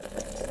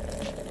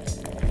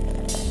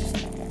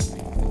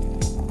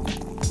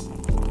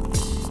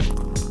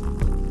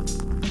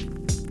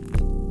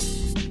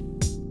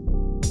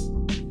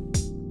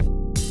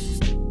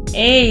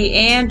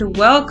Hey, and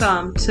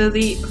welcome to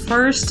the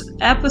first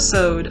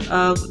episode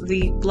of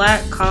the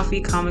Black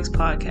Coffee Comics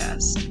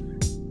Podcast.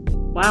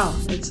 Wow,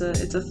 it's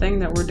a thing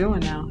that we're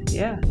doing now.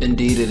 Yeah.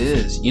 Indeed it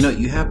is. You know,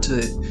 you have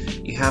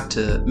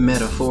to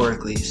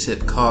metaphorically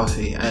sip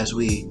coffee as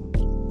we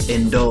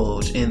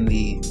indulge in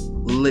the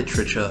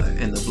literature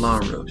and the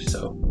blonde roast.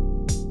 So,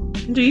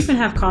 do you even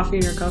have coffee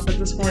in your cup at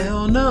this point?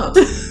 hell no.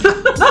 You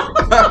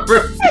don't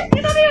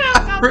even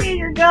have coffee in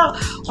your cup.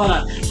 Hold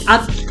on.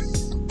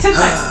 10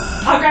 seconds.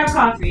 I'll grab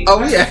coffee. Are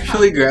we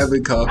actually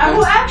grabbing coffee? I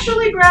will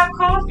actually grab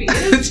coffee.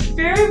 It is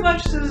very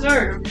much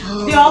deserved.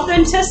 The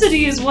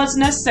authenticity is what's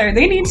necessary.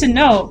 They need to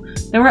know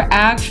that we're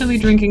actually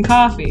drinking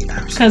coffee.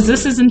 Because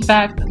this is, in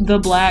fact, the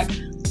Black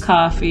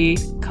Coffee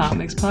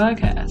Comics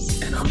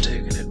Podcast. And I'm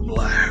taking it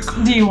black.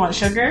 Do you want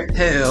sugar?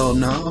 Hell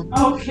no.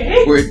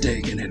 Okay. We're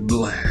taking it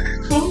black.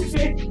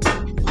 Okay.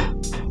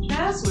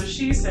 That's what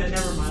she said.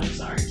 Never mind. I'm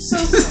sorry.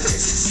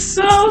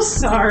 So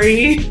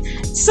sorry.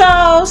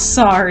 So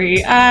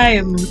sorry.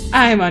 I'm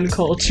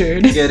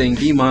uncultured. Getting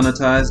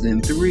demonetized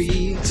in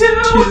 3, 2.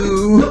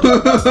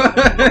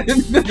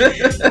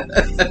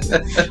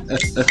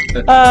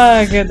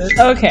 Oh, goodness.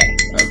 Okay.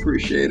 I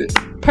appreciate it.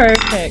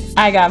 Perfect.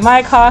 I got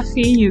my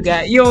coffee. You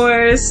got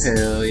yours.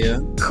 Hell yeah.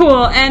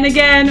 Cool. And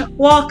again,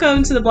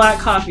 welcome to the Black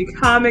Coffee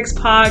Comics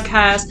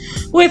Podcast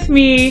with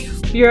me,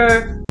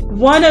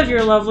 one of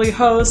your lovely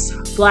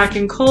hosts, Black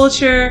and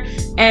Culture,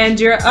 and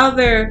your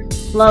other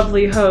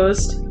lovely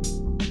host,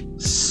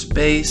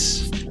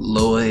 Space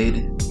Lloyd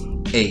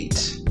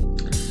 8.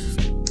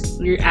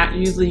 You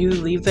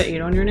leave the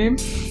 8 on your name?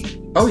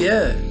 Oh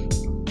yeah.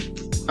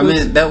 I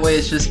mean, that way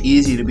it's just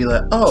easy to be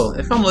like, oh,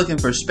 if I'm looking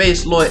for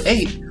Space Lloyd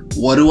 8,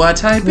 what do I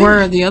type in? Where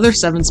are the other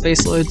 7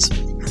 Space Lloyds?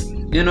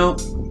 You know,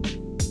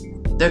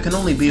 there can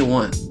only be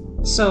one.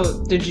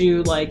 So, did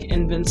you like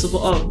Invincible?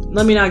 Oh,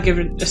 let me not give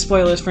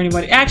spoilers for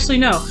anybody. Actually,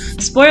 no.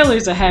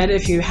 Spoilers ahead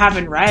if you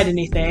haven't read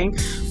anything.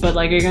 But,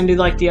 like, you're gonna do,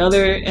 like, the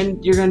other,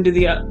 and you're gonna do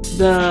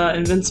the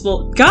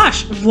Invincible.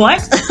 Gosh,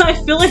 what? I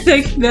feel like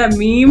that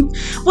meme.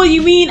 Well,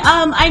 you mean,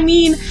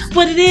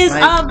 what it is,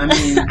 like,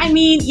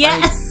 yeah.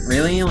 Like,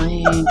 really?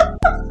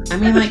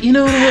 Like, you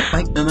know what?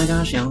 Like, oh my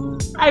gosh, y'all.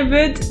 I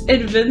meant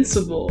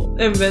Invincible.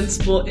 In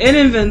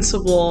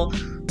Invincible,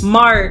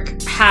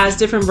 Mark has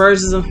different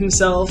versions of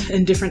himself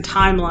in different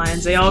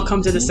timelines. They all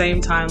come to the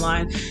same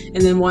timeline,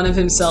 and then one of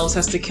himself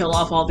has to kill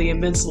off all the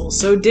Invincibles.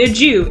 So did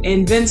you,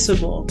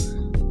 Invincible,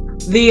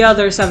 the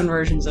other 7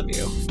 versions of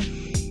you?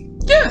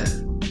 Yeah.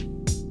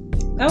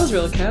 That was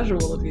really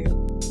casual of you.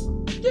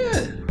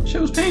 Yeah. Shit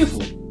was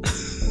painful.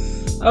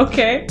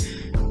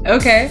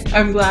 Okay,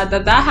 I'm glad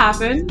that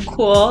happened.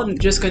 Cool. I'm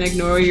just gonna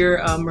ignore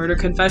your murder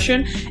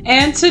confession.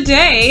 And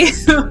today...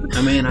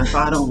 I mean, if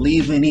I don't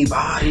leave any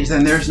bodies,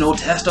 then there's no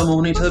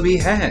testimony to be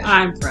had.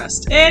 I'm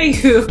pressed.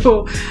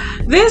 Anywho,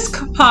 this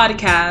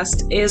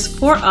podcast is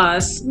for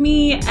us,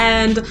 me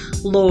and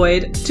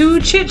Lloyd, to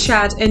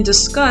chit-chat and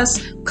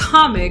discuss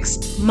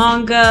comics,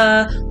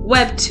 manga,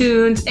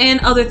 webtoons,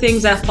 and other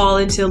things that fall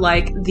into,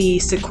 like, the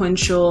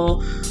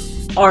sequential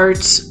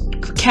art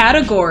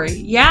category.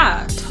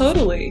 Yeah,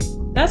 totally.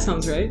 That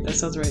sounds right.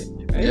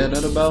 Right? Yeah,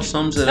 that about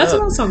sums it up. That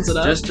about sums it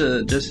up.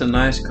 Just a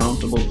nice,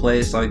 comfortable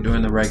place, like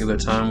during the regular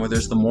time, whether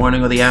it's the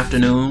morning or the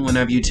afternoon,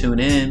 whenever you tune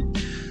in,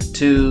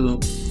 to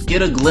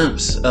get a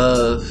glimpse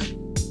of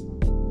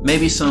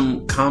maybe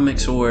some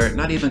comics, or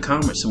not even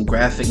comics, some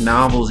graphic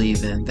novels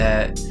even,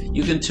 that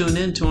you can tune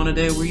into on a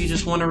day where you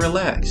just want to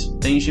relax.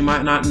 Things you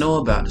might not know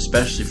about,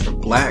 especially for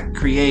Black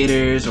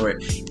creators or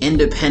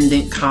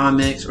independent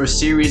comics or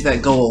series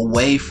that go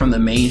away from the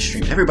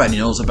mainstream. Everybody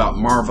knows about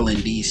Marvel and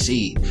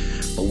DC,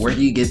 but where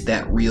do you get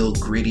that real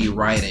gritty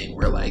writing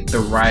where, like, the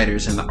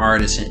writers and the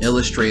artists and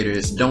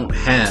illustrators don't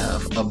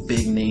have a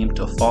big name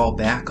to fall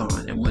back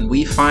on? And when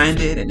we find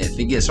it, and if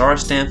it gets our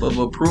stamp of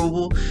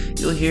approval,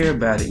 you'll hear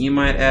about it. You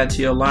might add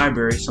to your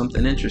library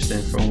something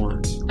interesting for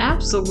once.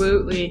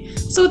 Absolutely.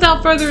 So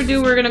without further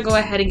ado, we're going to go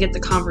ahead and get the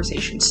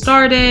conversation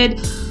started.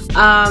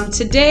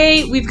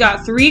 Today, we've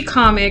got 3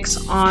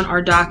 comics on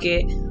our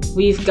docket.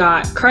 We've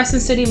got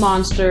Crescent City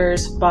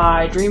Monsters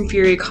by Dream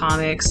Fury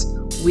Comics.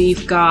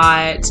 We've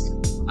got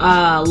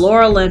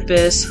Lore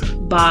Olympus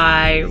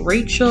by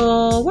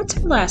Rachel, what's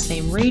her last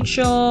name?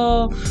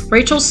 Rachel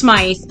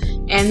Smythe.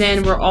 And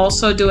then we're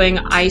also doing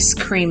Ice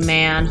Cream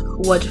Man,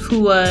 who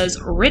was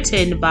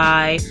written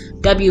by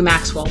W.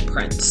 Maxwell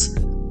Prince.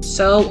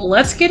 So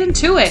let's get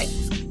into it.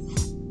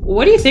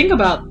 What do you think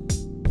about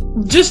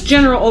just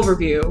general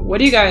overview? What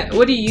do you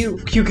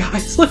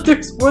guys, like,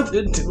 there's more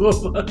than 2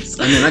 of us.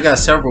 I mean, I got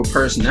several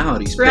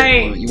personalities.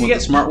 Right. You want the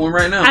smart one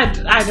right now?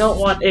 I don't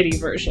want any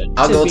version.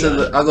 I'll go to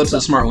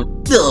the smart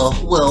one.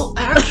 Well,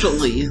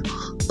 actually,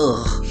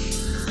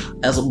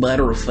 as a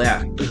matter of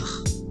fact,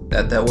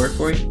 that work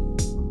for you?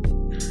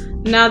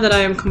 Now that I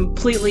am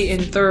completely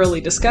and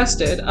thoroughly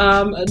disgusted,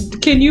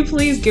 can you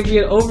please give me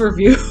an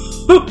overview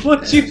of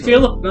what you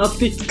feel about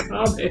these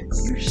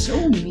comics? You're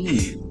so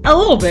mean. A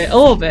little bit.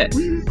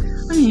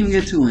 I didn't even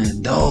get to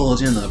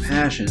indulge in the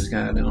passions,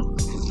 goddamn.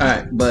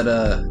 Alright, but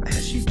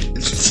as you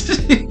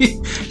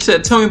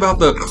said, tell me about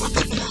the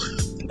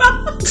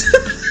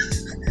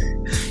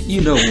You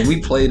know, when we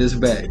play this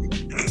back,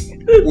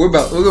 we're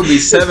gonna be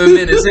 7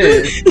 minutes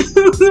in.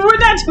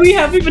 We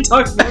haven't even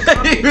talked about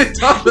comics.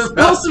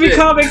 Supposed to be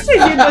comics.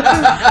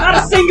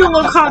 Not a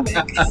singular comic.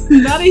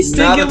 Not a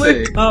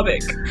singular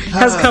comic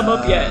has come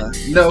up yet.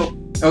 No.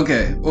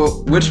 Okay.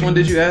 Well, which one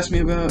did you ask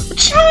me about?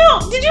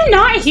 Child, did you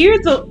not hear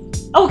the...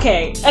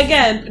 Okay,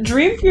 again,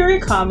 Dream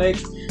Fury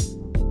Comics,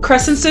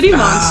 Crescent City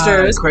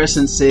Monsters.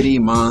 Crescent City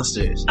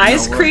Monsters.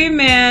 Ice Cream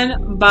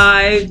Man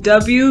by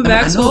W.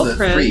 Maxwell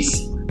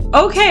Prince.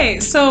 Okay,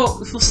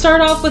 so we'll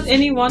start off with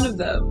any one of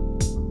them.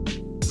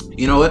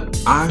 You know what?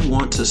 I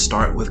want to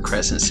start with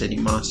Crescent City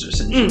Monsters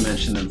since you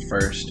mentioned them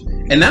first.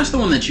 And that's the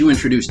one that you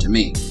introduced to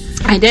me.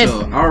 I did.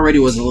 So I already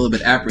was a little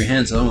bit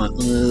apprehensive. I'm like,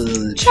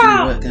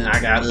 I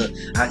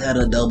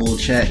gotta double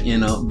check, you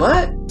know.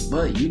 But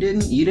you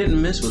didn't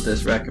miss with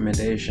this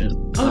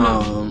recommendation. Oh,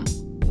 no.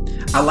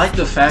 I like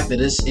the fact that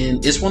it's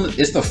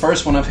the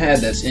first one I've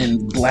had that's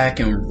in black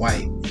and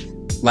white.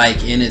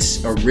 Like in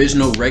its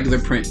original regular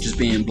print just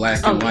being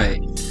black and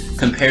white.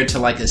 Compared to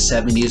like a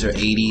 70s or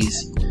 80s.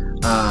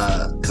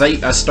 Because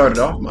I started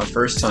off my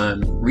first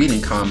time reading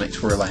comics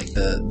were like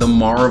the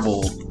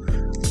Marvel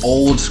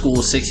old school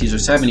 60s or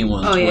 70s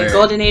ones. Oh yeah, where,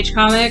 Golden Age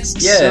comics.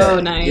 Yeah, so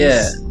nice.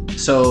 Yeah.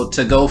 So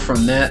to go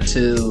from that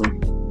to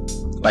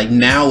like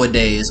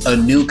nowadays a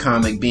new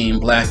comic being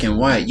black and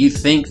white, you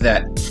think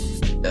that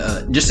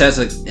just as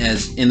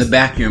in the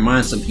back of your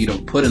mind, something you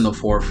don't put in the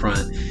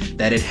forefront,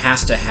 that it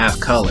has to have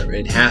color,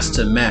 it has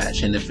to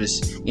match, and if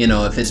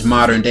it's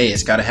modern day,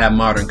 it's got to have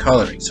modern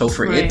coloring. So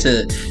for it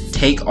to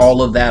take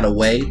all of that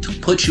away, to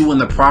put you in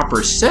the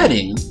proper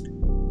setting,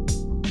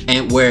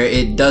 and where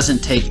it doesn't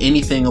take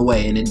anything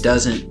away, and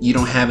you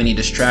don't have any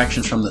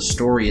distractions from the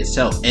story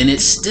itself, and it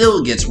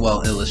still gets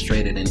well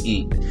illustrated and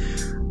inked.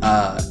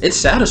 It's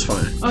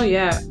satisfying. Oh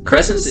yeah,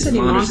 Crescent City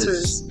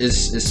Monsters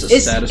is a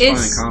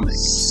satisfying comic.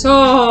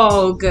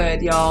 So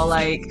good, y'all.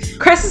 Like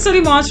Crescent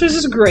City Monsters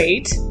is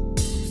great,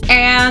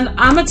 and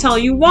I'm gonna tell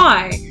you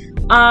why.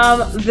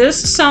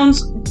 This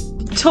sounds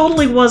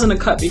totally wasn't a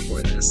cut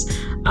before this.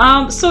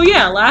 So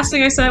yeah, last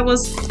thing I said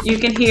was you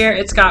can hear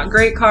it's got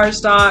great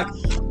cardstock,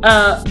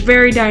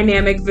 very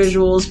dynamic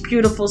visuals,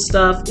 beautiful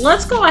stuff.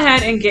 Let's go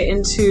ahead and get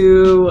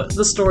into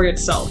the story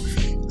itself.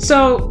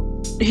 So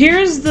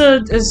here's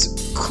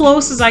as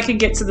close as I could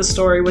get to the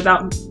story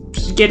without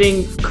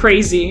getting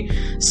crazy.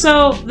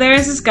 So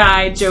there's this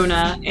guy,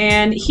 Jonah,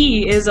 and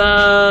he is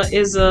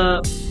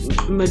a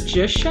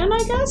magician,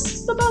 I guess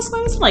is the best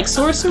way to say, like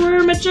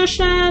sorcerer,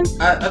 magician.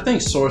 I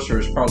think sorcerer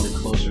is probably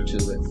closer to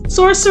it.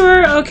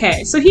 Sorcerer,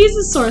 okay. So he's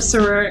a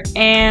sorcerer,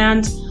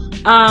 and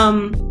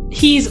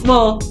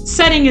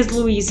setting is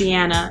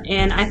Louisiana,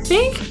 and I'm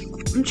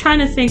trying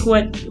to think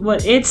what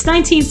it's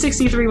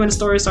 1963 when the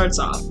story starts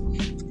off.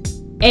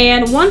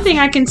 And one thing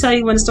I can tell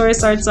you when the story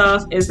starts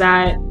off is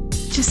that,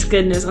 just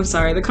goodness, I'm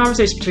sorry, the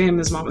conversation between him and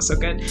his mom was so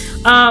good.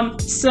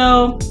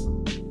 So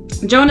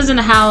Jonah's in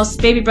the house,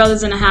 baby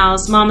brother's in the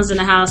house, mama's in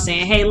the house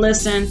saying, hey,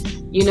 listen,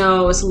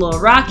 it's a little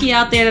rocky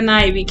out there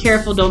tonight. Be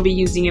careful, don't be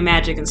using your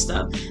magic and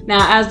stuff.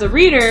 Now, as the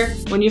reader,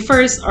 when you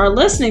first are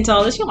listening to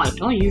all this, you're like,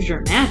 don't use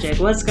your magic.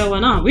 What's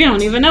going on? We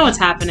don't even know what's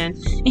happening.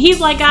 And he's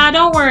like,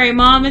 don't worry,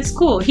 Mom, it's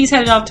cool. He's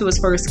headed off to his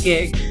first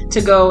gig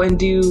to go and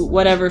do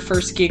whatever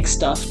first gig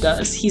stuff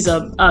does.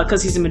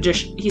 Because he's a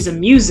magician. He's a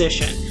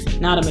musician,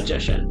 not a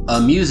magician. A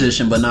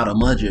musician, but not a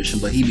magician.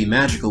 But he be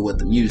magical with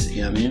the music,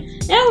 you know what I mean?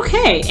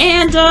 Okay,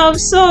 and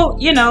so,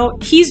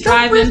 he's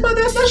driving.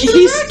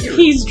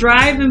 He's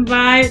driving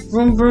by,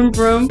 vroom, vroom,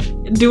 vroom,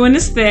 doing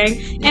this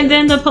thing. And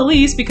then the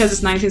police, because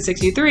it's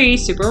 1963,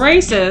 super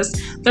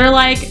racist, they're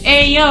like,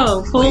 hey,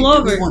 yo, pull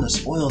over. I don't want to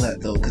spoil that,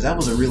 though, because that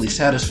was a really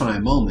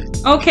satisfying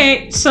moment.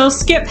 Okay, so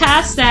skip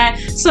past that.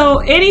 So,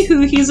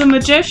 anywho, he's a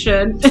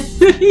magician.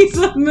 He's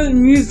a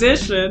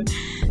musician.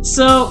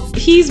 So,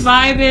 he's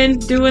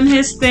vibing, doing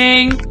his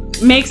thing,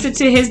 makes it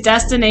to his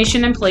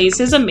destination and plays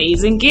his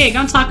amazing gig.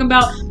 I'm talking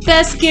about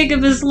best gig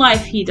of his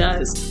life he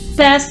does.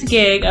 Best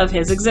gig of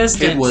his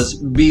existence. It was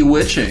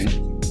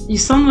bewitching.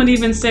 Some would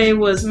even say it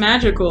was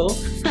magical.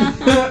 So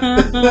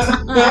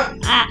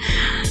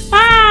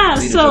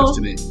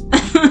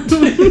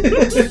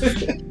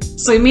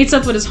he meets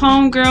up with his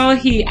homegirl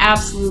he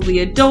absolutely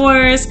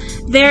adores.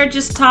 They're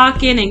just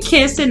talking and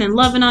kissing and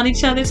loving on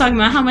each other, talking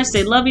about how much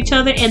they love each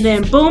other, and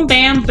then boom,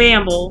 bam,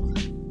 bamble,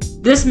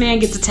 this man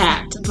gets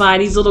attacked by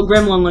these little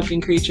gremlin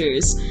looking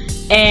creatures.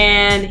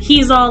 And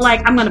he's all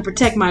like, I'm gonna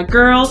protect my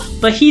girl,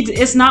 but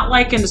it's not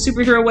like in the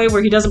superhero way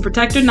where he doesn't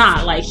protect her.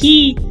 Nah, like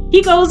he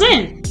goes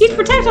in. He's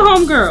protecting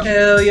homegirl.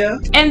 Hell yeah.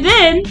 And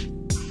then,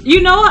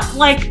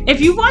 like,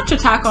 if you watch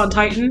Attack on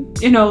Titan,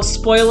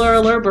 spoiler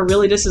alert, but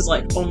really this is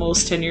like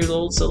almost 10 years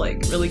old, so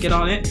like really get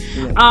on it.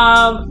 Yeah.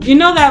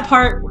 That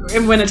part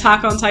when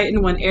Attack on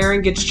Titan, when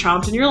Eren gets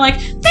chomped, and you're like,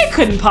 they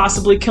couldn't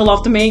possibly kill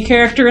off the main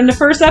character in the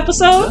first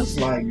episode. Just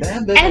like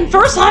that.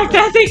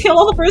 They kill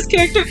off the first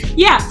character.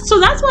 Yeah, so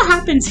that's what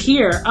happens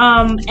here.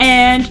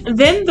 And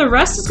then the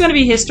rest is going to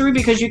be history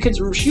because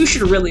you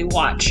should really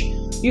watch.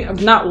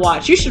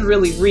 You should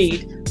really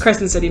read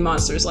Crescent City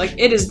Monsters. Like,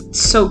 it is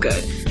so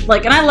good.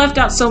 Like, and I left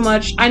out so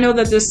much. I know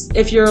that this,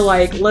 if you're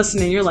like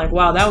listening, you're like,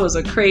 wow, that was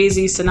a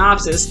crazy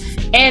synopsis.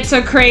 It's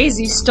a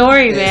crazy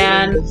story,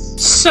 man.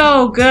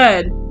 So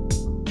good.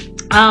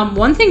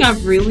 One thing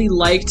I've really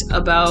liked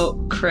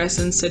about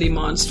Crescent City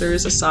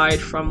Monsters, aside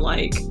from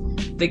like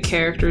the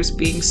characters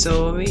being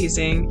so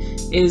amazing,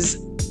 is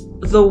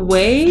the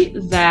way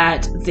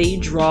that they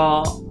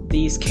draw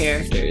these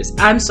characters.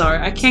 I'm sorry,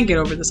 I can't get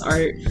over this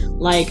art.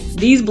 Like,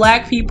 these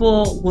black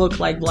people look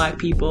like black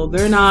people.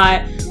 They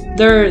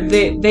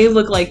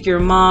look like your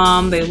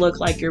mom, they look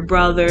like your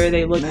brother,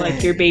 they look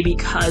like your baby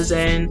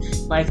cousin.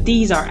 Like,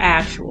 these are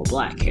actual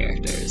black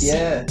characters.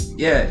 Yeah,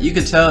 you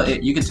can tell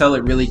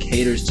it really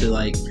caters to,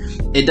 like,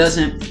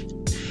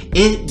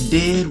 it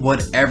did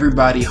what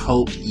everybody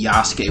hoped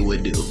Yasuke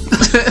would do.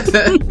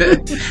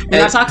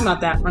 We're not talking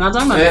about that. We're not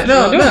talking about that.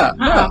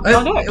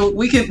 No.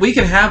 We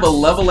can have a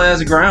level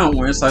ass ground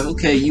where it's like,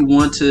 okay, you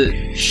want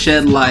to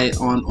shed light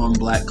on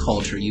black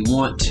culture. You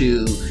want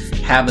to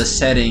have a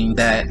setting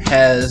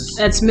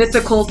that's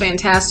mythical,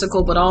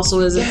 fantastical, but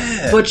also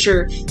isn't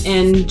butcher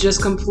and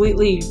just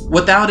completely,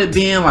 without it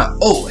being like,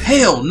 oh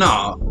hell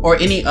nah, or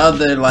any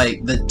other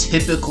like the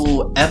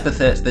typical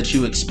epithets that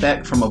you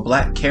expect from a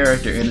black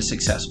character in a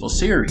successful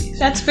series.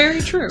 That's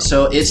very true.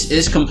 So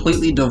it's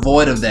completely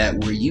devoid of that,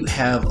 where you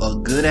have a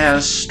good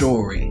ass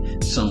story,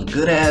 some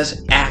good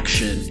ass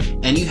action,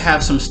 and you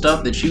have some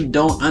stuff that you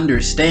don't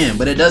understand,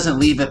 but it doesn't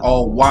leave it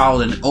all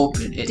wild and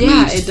open. It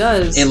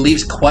does. It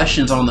leaves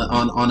questions on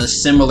a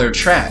similar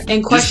track,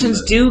 and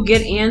questions do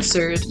get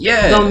answered.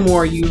 The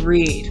more you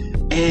read.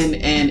 And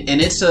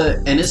it's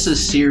a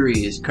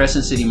series.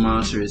 Crescent City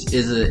Monsters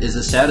is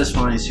a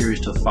satisfying series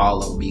to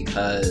follow,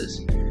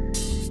 because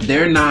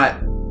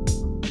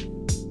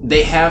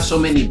they have so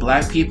many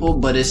black people,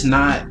 but it's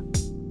not,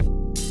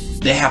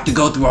 they have to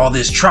go through all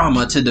this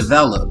trauma to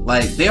develop.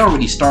 Like, they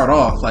already start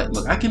off like,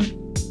 look, I can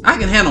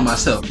handle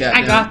myself.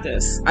 I got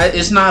this.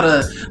 It's not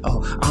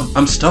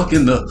I'm stuck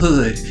in the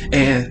hood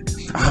and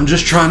I'm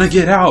just trying to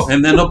get out,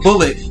 and then a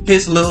bullet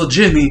hits little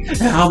Jimmy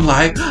and I'm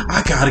like,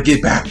 I gotta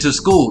get back to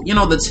school. You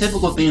know, the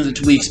typical things that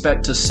we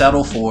expect to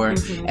settle for,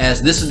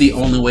 as this is the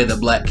only way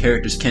that black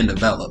characters can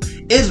develop.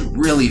 It's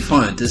really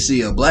fun to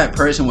see a black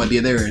person,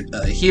 whether they're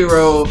a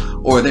hero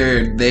or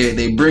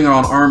they bring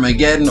on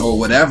Armageddon or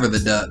whatever the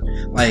duck.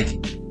 Like,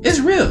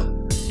 it's real.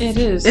 It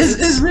is.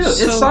 It's real.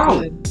 So it's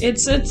solid. Good.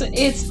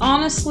 It's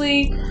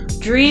honestly,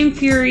 Dream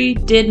Fury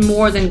did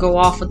more than go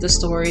off with the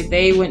story.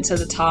 They went to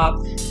the top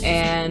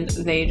and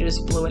they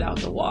just blew it out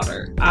the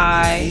water.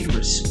 I paid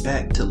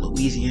respect to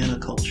Louisiana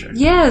culture.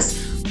 Yes,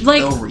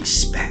 like, no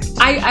respect.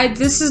 I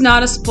this is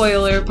not a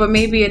spoiler, but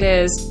maybe it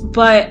is.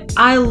 But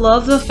I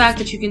love the fact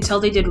that you can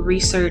tell they did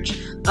research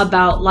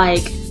about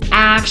like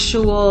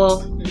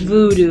actual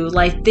voodoo.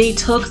 Like, they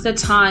took the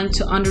time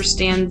to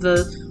understand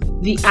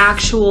the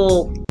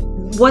actual,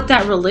 what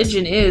that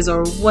religion is,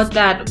 or what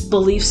that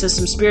belief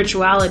system,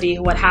 spirituality,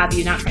 what have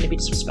you. Not trying to be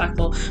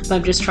disrespectful, but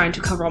I'm just trying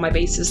to cover all my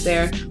bases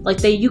there.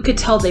 Like, you could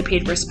tell they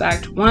paid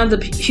respect. One of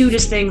the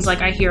hugest things,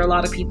 like, I hear a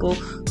lot of people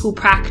who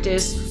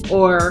practice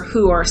or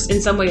who are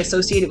in some way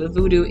associated with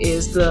voodoo,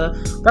 is the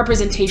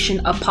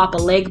representation of Papa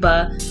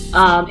Legba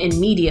in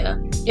media.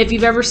 If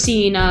you've ever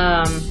seen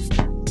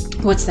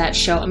what's that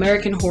show,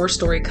 American Horror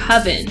Story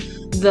Coven,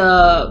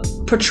 the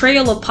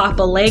portrayal of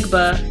Papa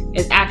Legba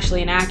is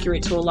actually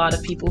inaccurate to a lot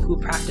of people who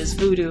practice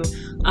voodoo.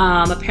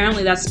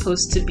 Apparently that's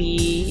supposed to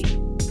be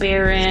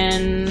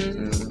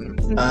Baron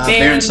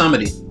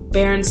Samedi.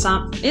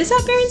 Is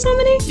that Baron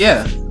Samedi?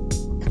 Yeah.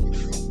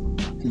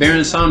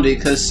 Baron Samedi,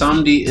 because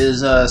Samedi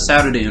is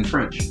Saturday in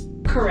French.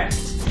 Correct.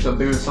 So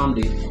Baron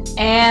Samedi.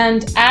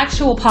 And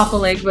actual Papa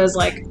Legba is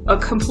like a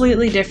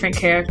completely different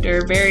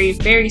character, very,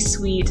 very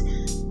sweet,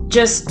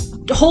 just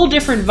a whole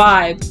different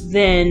vibe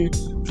than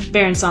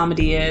Baron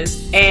Samedi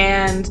is,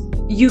 and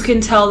you can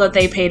tell that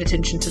they paid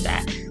attention to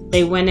that.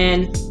 They went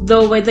in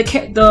the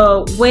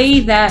way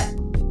that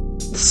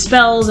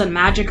spells and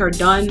magic are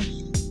done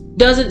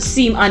doesn't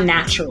seem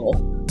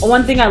unnatural.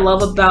 One thing I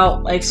love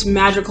about like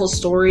magical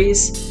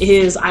stories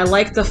is I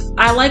like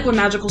when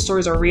magical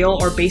stories are real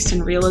or based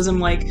in realism.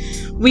 Like,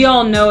 we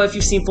all know, if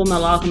you've seen Full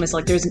Metal Alchemist,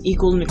 like, there's an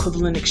equal and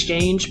equivalent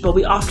exchange, but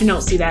we often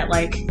don't see that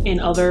like in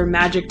other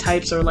magic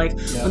types, or like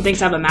when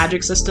things have a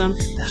magic system.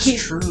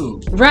 That's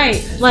true.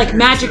 Right. That's like,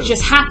 magic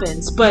just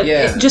happens, but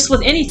just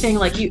with anything,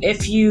 like,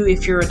 if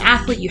you're an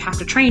athlete, you have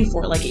to train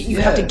for it. Like, you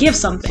have to give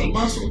something.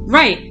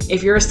 Right.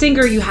 If you're a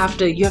singer, you have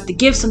to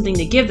give something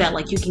to give that.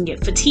 Like, you can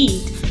get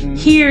fatigued.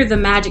 Here, the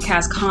magic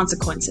has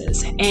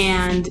consequences,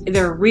 and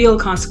there are real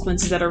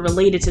consequences that are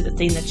related to the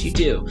thing that you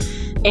do,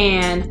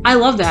 and I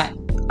love that.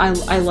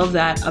 I love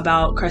that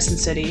about Crescent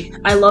City.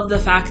 I love the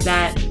fact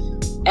that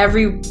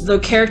the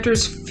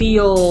characters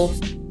feel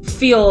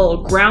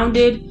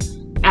grounded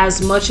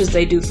as much as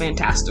they do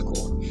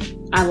fantastical.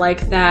 I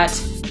like that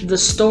the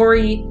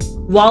story,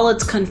 while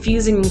it's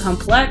confusing and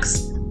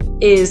complex,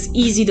 is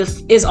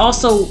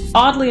also,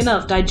 oddly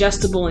enough,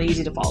 digestible and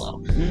easy to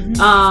follow.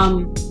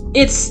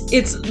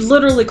 it's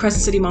literally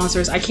Crescent City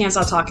Monsters. I can't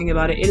stop talking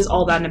about it. It is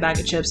all that in a bag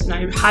of chips, and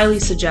I highly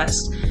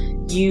suggest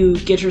you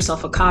get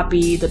yourself a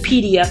copy, the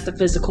PDF, the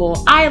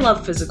physical. I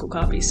love physical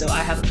copies, so I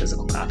have a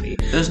physical copy.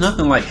 There's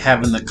nothing like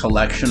having the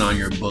collection on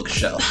your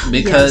bookshelf,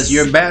 because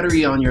your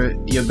battery on your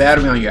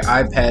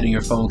iPad and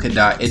your phone could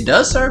die. It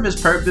does serve its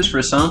purpose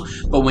for some,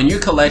 but when you're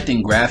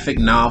collecting graphic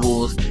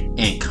novels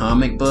and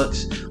comic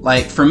books,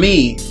 like for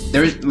me,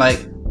 there's like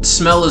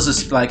smell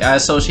is like I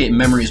associate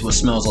memories with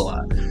smells a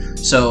lot.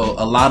 So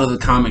a lot of the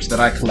comics that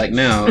I collect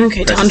now,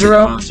 okay,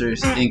 Tanjiro,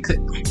 Monsters, and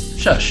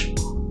shush.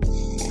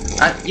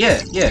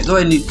 Yeah, go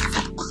ahead and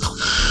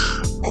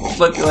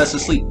flip your ass to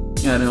sleep.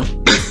 Yeah, I know.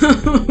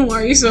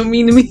 Why are you so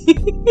mean to me?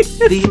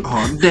 The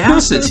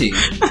audacity.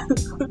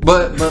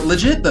 But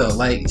legit though,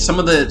 like some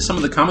of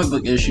the comic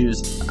book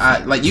issues,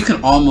 you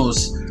can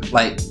almost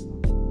like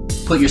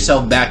put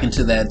yourself back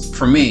into that.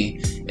 For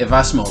me, if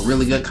I smell a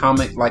really good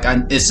comic,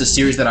 it's a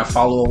series that I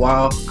follow a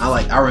while.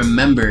 I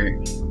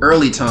remember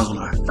early times when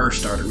I first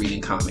started reading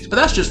comics, but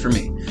that's just for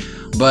me.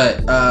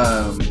 But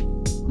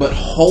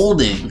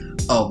holding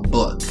a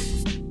book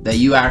that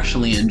you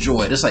actually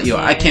enjoyed, it's like, yo,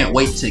 I can't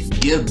wait to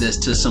give this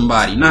to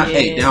somebody. Not,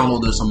 hey,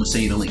 download this, I'm gonna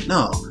send you the link.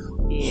 No,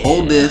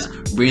 hold this,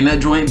 bring that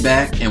joint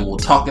back, and we'll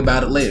talk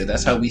about it later.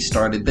 That's how we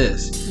started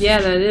this.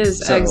 Yeah, that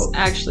is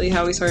actually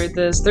how we started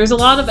this. There's a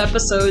lot of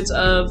episodes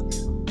of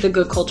the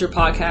Good Culture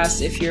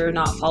podcast. If you're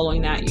not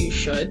following that, you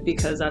should,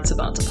 because that's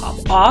about to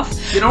pop off.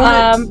 Get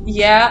on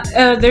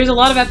it. There's a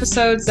lot of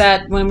episodes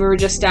that when we were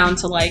just down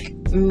to like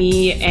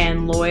me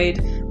and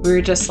Lloyd, we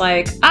were just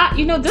like,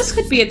 this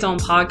could be its own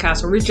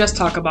podcast where we just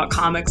talk about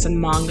comics and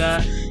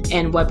manga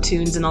and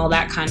webtoons and all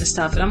that kind of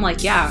stuff. And I'm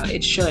like, yeah,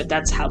 it should.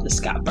 That's how this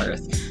got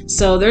birthed.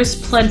 So there's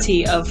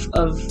plenty of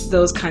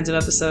those kinds of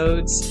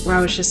episodes where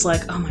I was just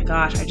like, oh my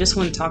gosh, I just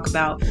want to talk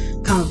about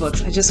comic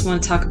books. I just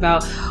want to talk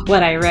about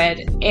what I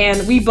read.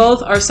 And we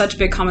both are such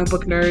big comic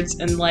book nerds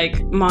and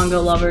like manga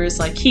lovers.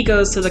 Like, he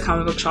goes to the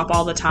comic book shop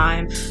all the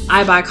time.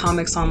 I buy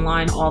comics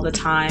online all the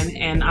time.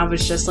 And I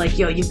was just like,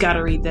 yo, you've got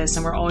to read this.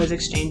 And we're always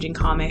exchanging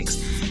comics.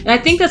 And I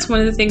think that's one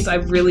of the things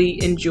I've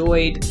really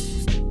enjoyed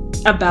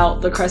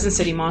about the Crescent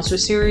City Monster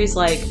series,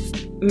 like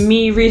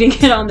me reading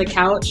it on the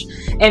couch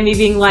and me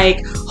being like,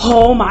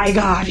 oh my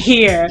god,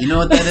 here. You know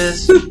what that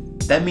is?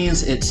 That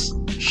means it's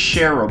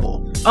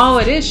shareable. Oh,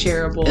 it is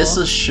shareable. It's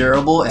a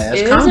shareable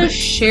ass comic. It is a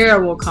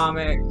shareable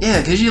comic.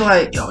 Yeah, because you're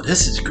like, yo,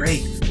 this is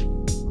great.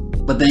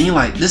 But then you're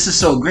like, this is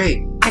so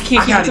great. I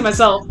can't keep it to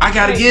myself. I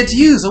gotta get to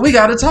you, so we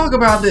gotta talk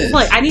about this.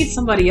 Like, I need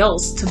somebody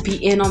else to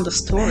be in on the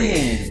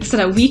story, so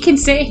that we can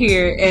sit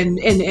here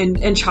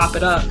and chop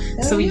it up.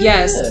 Hell so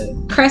yes,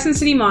 Crescent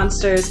City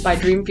Monsters by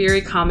Dream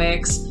Fury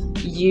Comics.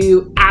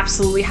 You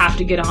absolutely have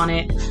to get on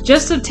it.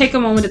 Just to take a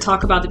moment to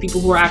talk about the people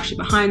who are actually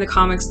behind the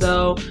comics,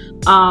 though.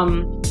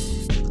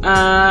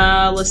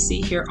 Let's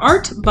see here.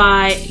 Art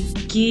by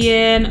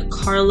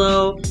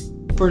Giancarlo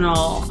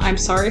Bernal. I'm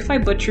sorry if I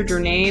butchered your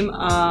name.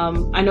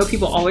 I know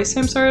people always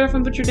say I'm sorry if I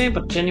butchered your name,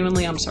 but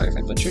genuinely, I'm sorry if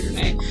I butchered your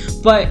name.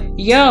 But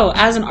yo,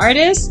 as an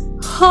artist,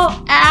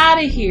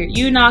 out of here.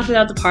 You knocked it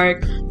out the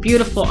park.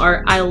 Beautiful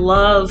art. I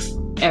love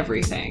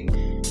everything.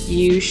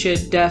 You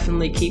should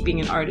definitely keep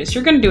being an artist.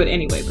 You're gonna do it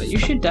anyway, but you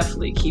should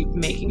definitely keep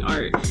making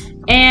art.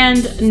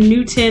 And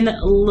Newton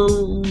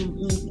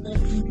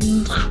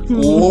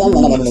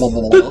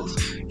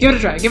Give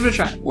it a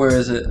try. Where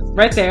is it?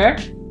 Right there.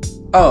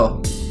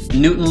 Oh,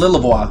 Newton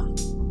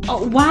Lillebois.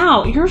 Oh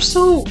wow, you're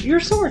so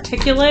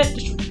articulate.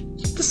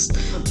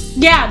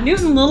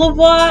 Newton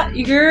Lillebois,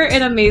 you're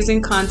an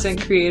amazing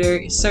content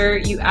creator, sir.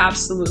 You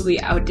absolutely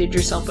outdid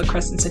yourself with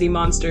Crescent City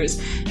Monsters,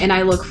 and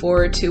I look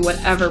forward to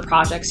whatever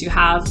projects you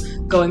have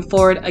going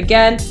forward.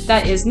 Again,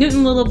 that is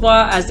Newton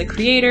Lillebois as the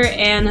creator,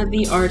 and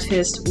the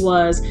artist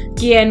was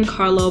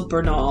Giancarlo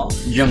Bernal.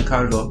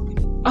 Giancarlo.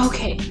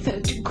 Okay,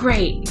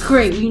 great.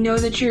 We know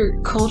that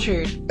you're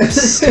cultured.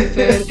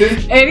 Stupid.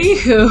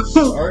 Anywho.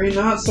 Sorry,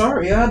 not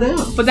sorry. I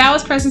am. But that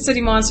was Crescent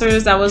City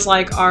Monsters. That was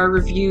like our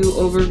review,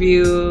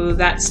 overview,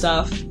 that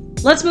stuff.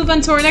 Let's move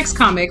on to our next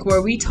comic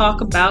where we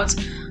talk about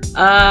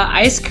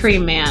Ice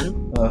Cream Man.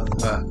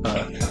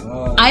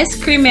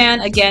 Ice Cream Man,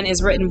 again,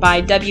 is written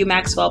by W.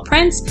 Maxwell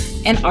Prince,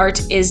 and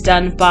art is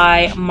done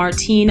by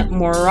Martin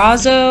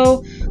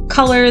Morazzo.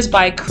 Colors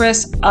by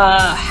Chris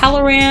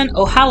O'Halloran.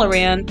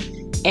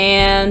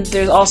 And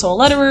there's also a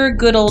letterer,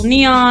 Good Old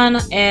Neon,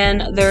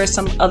 and there are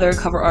some other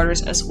cover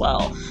artists as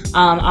well.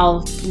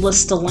 I'll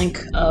list a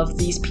link of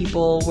these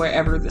people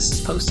wherever this is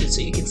posted so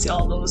you can see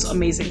all those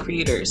amazing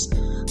creators.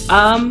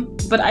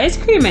 But Ice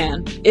Cream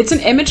Man, it's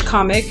an Image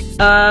comic,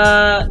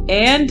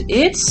 and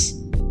it's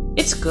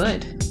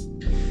good.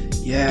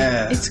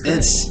 Yeah. It's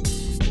good.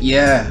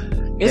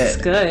 It's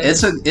good.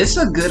 It's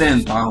a good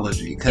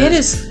anthology. It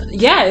is.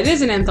 Yeah, it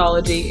is an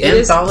anthology.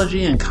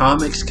 Anthology and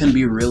comics can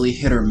be really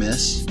hit or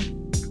miss.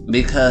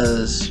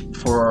 Because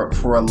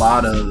for a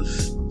lot of,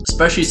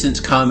 especially since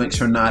comics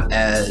are not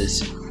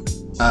as,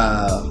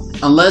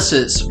 unless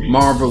it's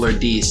Marvel or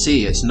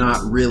DC, it's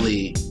not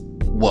really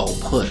well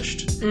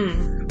pushed.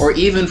 Or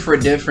even for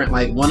different,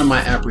 like one of my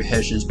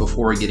apprehensions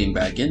before getting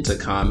back into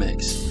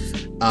comics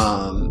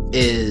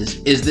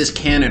is this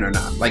canon or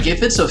not? Like,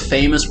 if it's a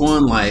famous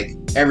one, like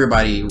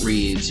everybody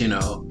reads,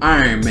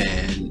 Iron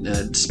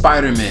Man,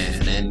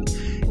 Spider-Man,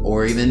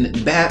 or even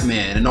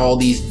Batman, and all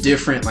these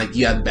different, like,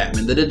 you have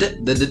Batman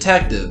the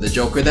detective, the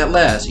Joker that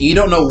laughs. You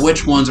don't know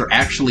which ones are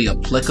actually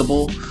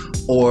applicable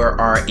or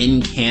are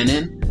in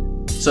canon.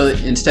 So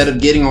instead of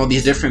getting all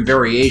these different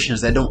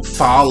variations that don't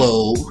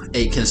follow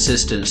a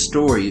consistent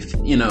story, if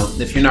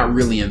you're not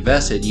really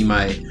invested, you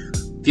might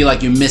feel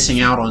like you're missing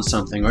out on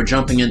something or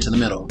jumping into the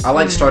middle. I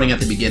like starting at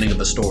the beginning of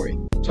a story.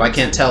 So I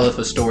can't tell if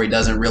a story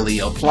doesn't really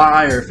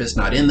apply or if it's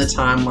not in the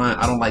timeline.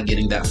 I don't like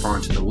getting that far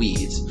into the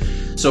weeds.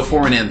 So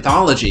for an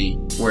anthology,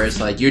 where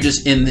it's like you're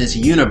just in this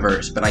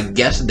universe, but I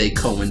guess they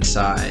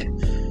coincide,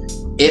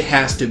 it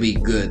has to be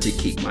good to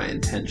keep my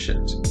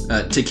attention.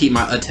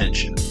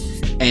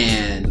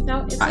 And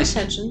no, it's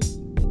attention.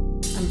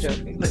 I'm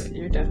joking, but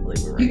you're definitely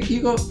right.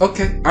 You go,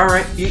 okay, all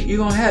right. You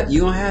gonna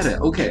have it.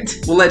 Okay,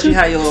 we'll let you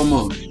have your little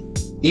moment,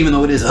 even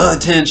though it is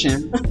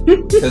attention,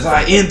 because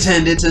I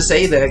intended to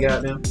say that,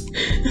 goddamn.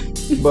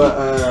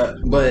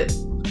 But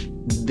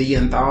the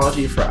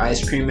anthology for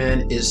Ice Cream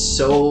Man is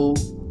so.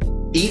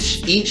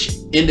 Each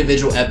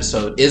individual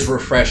episode is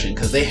refreshing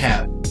because they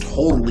have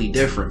totally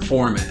different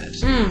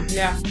formats.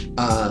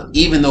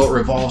 Even though it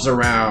revolves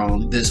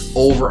around this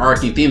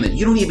overarching theme that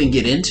you don't even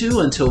get into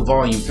until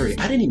Volume 3.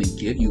 I didn't even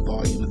give you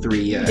Volume 3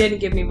 yet. You didn't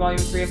give me Volume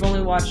 3. I've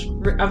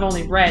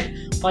only read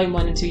Volume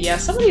 1 and 2. Yeah,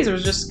 some of these are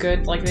just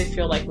good. Like, they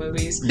feel like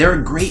movies.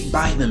 They're great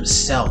by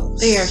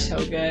themselves. They are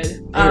so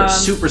good. They're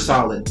super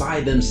solid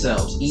by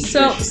themselves.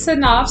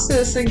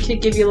 Synopsis, and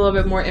could give you a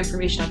little bit more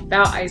information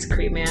about Ice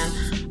Cream Man.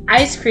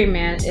 Ice Cream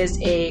Man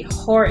is a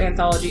horror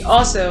anthology.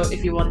 Also,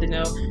 if you wanted to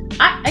know,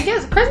 I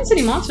guess Crescent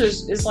City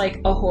Monsters is like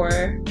a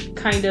horror,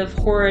 kind of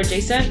horror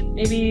adjacent,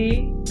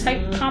 maybe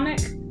type comic.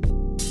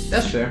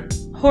 That's fair.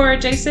 Horror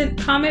adjacent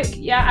comic.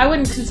 Yeah, I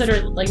wouldn't consider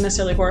it like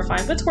necessarily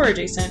horrifying, but it's horror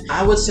adjacent.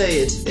 I would say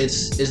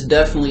it's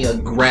definitely a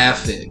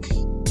graphic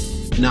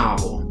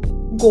novel.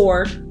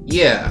 Gore.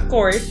 Yeah.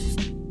 Gory.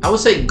 I would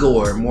say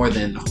gore more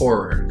than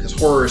horror, because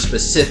horror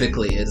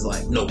specifically is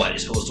like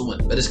nobody's supposed to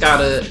win, but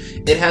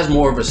it has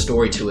more of a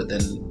story to it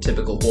than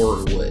typical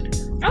horror would.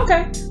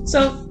 Okay,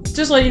 so just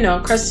to let you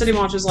know, Crescent City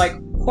Monsters is like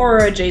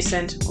horror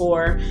adjacent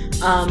gore.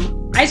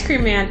 Ice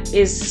Cream Man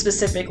is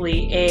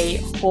specifically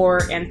a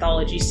horror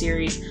anthology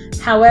series.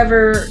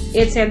 However,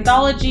 it's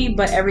anthology,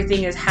 but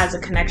everything has a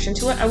connection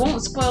to it. I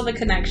won't spoil the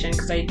connection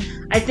because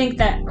I think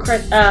that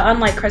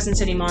unlike Crescent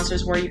City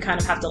Monsters, where you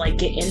kind of have to like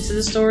get into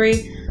the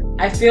story,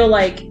 I feel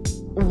like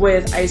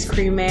with Ice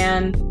Cream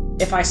Man,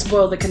 if I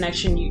spoil the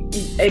connection,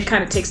 it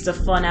kind of takes the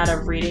fun out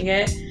of reading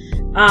it.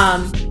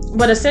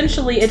 But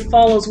essentially, it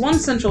follows one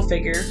central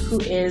figure who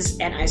is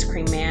an Ice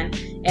Cream Man,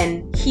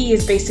 and he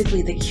is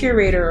basically the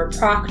curator or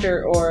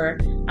proctor, or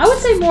I would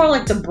say more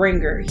like the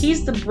bringer.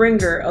 He's the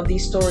bringer of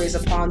these stories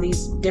upon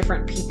these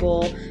different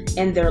people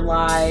in their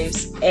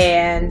lives.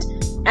 And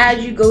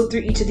as you go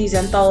through each of these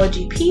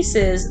anthology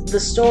pieces, the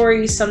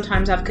stories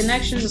sometimes have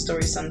connections, the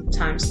stories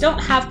sometimes don't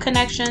have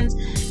connections.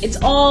 It's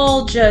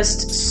all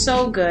just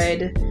so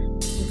good.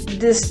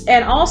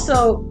 And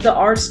also the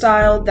art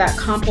style that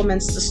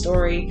complements the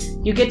story.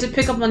 You get to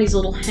pick up on these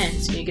little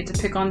hints, and you get to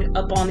pick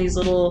up on these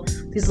little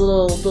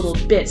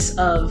bits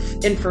of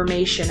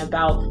information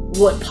about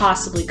what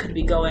possibly could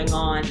be going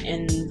on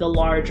in the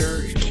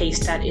larger case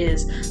that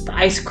is the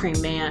Ice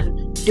Cream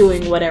Man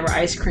doing whatever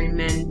Ice Cream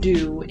Men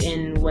do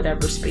in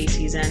whatever space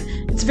he's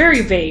in. It's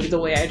very vague the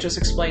way I just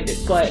explained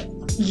it, but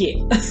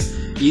yeah.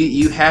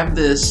 You have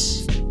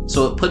this,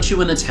 so it puts you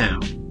in a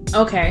town.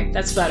 Okay,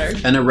 that's better.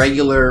 And a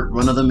regular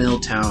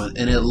run-of-the-mill town,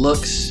 and it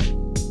looks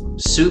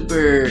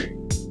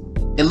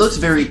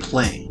very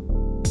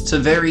plain. It's a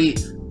very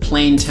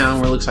plain town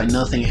where it looks like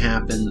nothing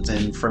happens,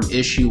 and from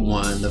issue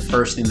 1, the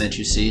first thing that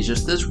you see is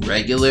just this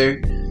regular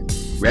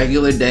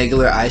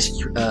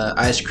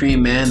Ice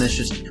Cream Man that's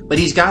just, but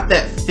he's got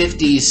that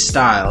 50s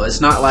style.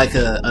 It's not like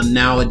a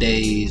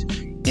nowadays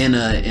in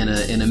a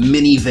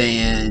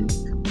minivan,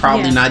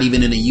 probably not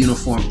even in a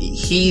uniform.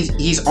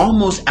 He's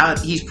almost out.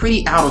 He's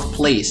pretty out of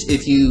place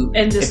if you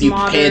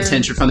pay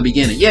attention from the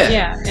beginning.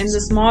 Yeah. In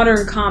this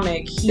modern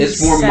comic,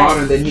 it's more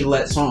modern than he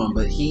lets on.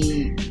 But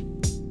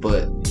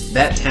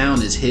that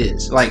town is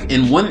his. Like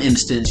in one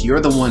instance, you're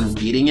the one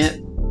reading it,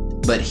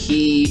 but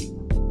he's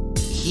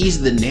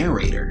the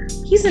narrator.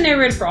 He's the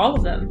narrator for all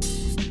of them.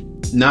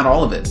 Not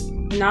all of it.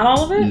 Not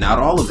all of it? Not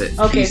all of it.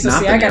 Okay, He's so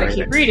see, I gotta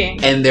keep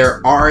reading. And there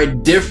are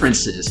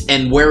differences,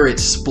 and where it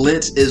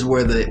splits is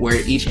where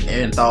each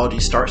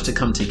anthology starts to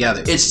come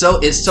together. It's so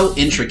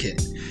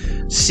intricate,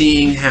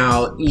 seeing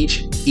how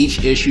each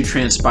issue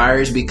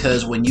transpires,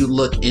 because when you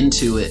look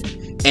into it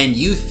and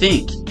you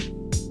think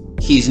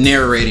he's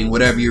narrating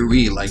whatever you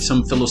read, like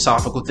some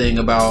philosophical thing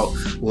about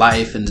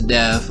life and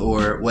death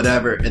or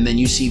whatever, and then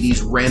you see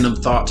these random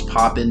thoughts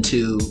pop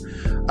into,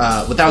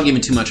 without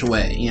giving too much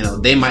away, you know,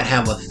 they might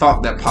have a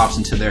thought that pops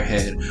into their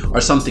head, or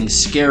something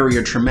scary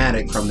or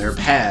traumatic from their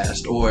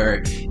past,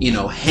 or, you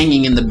know,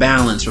 hanging in the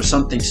balance, or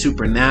something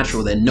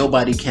supernatural that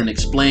nobody can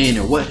explain,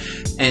 or what,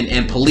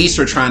 and police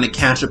are trying to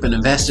catch up and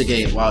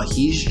investigate while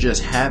he's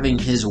just having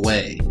his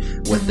way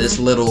with this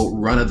little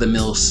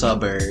run-of-the-mill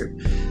suburb,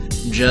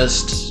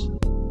 just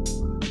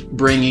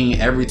bringing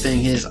everything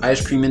his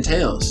ice cream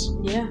entails.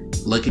 Yeah.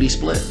 Lickety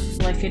split.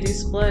 Lickety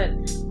split.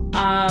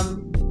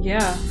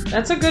 Yeah,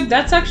 that's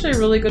actually a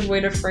really good way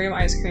to frame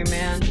Ice Cream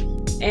Man.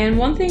 And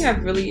one thing I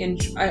really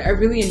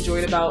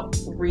enjoyed about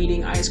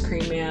reading Ice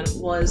Cream Man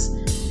was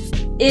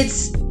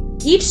it's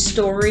each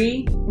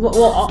story,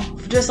 well,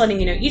 just letting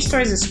you know, each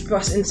story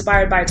is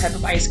inspired by a type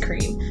of ice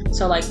cream.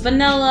 So like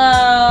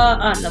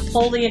vanilla,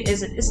 Napoleon,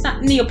 it's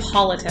not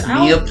Neapolitan.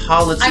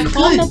 Neapolitan,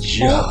 good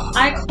job.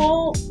 I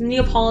call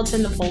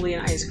Neapolitan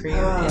Napoleon ice cream.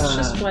 It's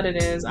just what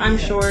it is. I'm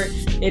short,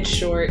 it's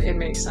short, it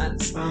makes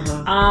sense.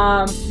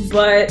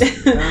 But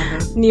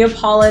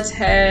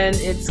Neapolitan,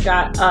 it's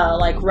got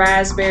like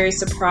raspberry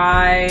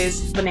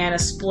surprise, banana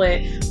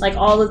split, like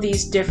all of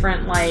these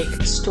different like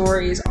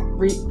stories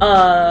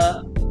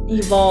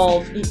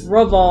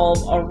revolve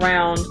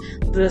around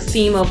the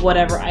theme of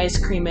whatever ice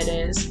cream it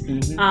is.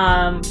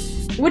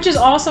 Which is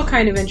also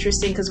kind of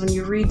interesting because when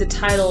you read the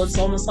title, it's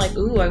almost like,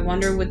 ooh, I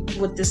wonder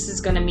what this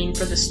is going to mean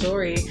for the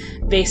story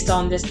based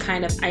on this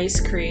kind of ice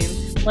cream.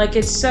 Like,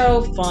 it's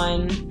so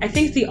fun. I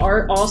think the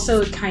art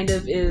also kind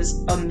of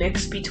is a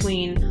mix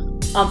between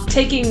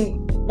taking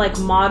like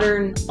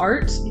modern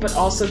art, but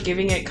also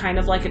giving it kind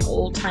of like an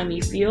old-timey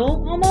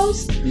feel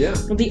almost. Yeah.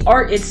 The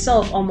art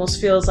itself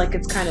almost feels like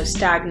it's kind of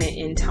stagnant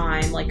in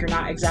time, like you're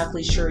not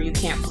exactly sure, you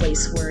can't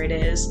place where it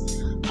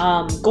is.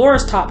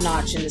 Gore's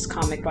top-notch in this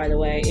comic, by the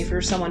way. If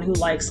you're someone who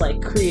likes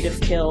like creative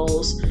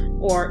kills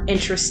or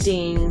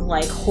interesting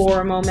like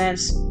horror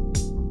moments,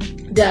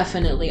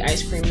 definitely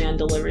Ice Cream Man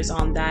delivers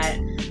on that.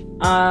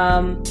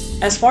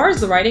 As far as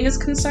the writing is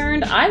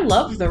concerned, I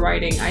love the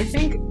writing. I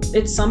think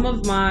it's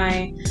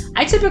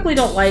I typically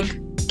don't like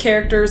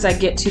characters that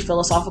get too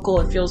philosophical.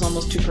 It feels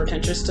almost too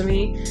pretentious to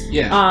me.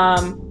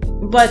 Yeah.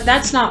 But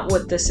that's not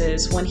what this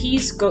is. When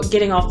he's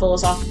getting all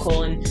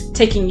philosophical and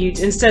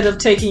instead of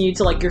taking you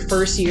to like your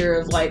first year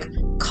of like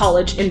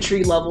college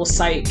entry level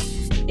psych,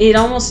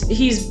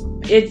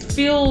 it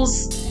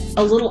feels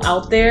a little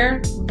out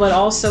there, but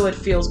also it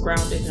feels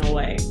grounded in a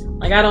way.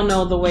 Like, I don't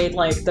know the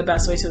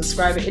best way to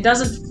describe it.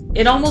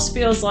 It almost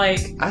feels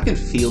like... I can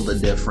feel the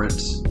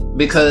difference.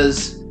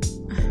 Because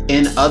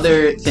in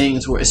other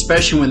things,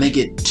 especially when they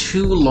get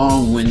too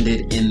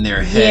long-winded in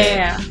their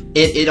head,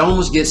 it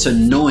almost gets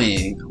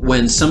annoying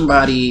when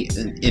somebody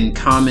in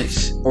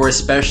comics, or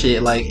especially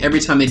like every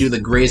time they do the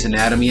Grey's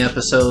Anatomy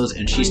episodes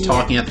and she's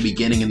talking at the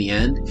beginning and the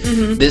end,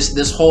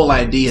 this whole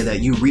idea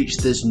that you reach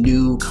this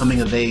new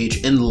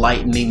coming-of-age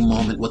enlightening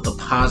moment with a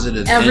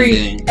positive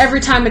ending. Every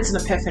time it's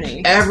an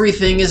epiphany.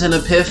 Everything is an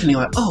epiphany.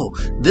 Like, oh,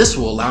 this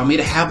will allow me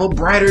to have a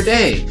brighter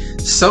day.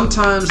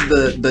 Sometimes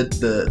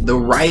the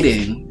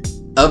writing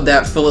of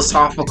that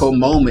philosophical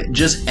moment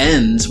just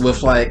ends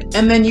with like,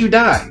 and then you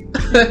die.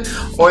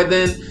 Or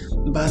then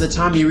by the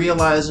time you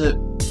realize it,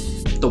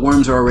 the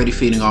worms are already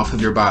feeding off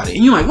of your body.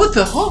 And you're like, what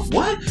the hell?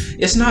 What?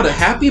 It's not a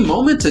happy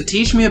moment to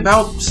teach me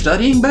about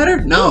studying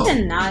better? No.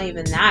 Not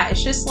even that.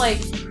 It's just like,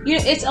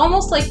 it's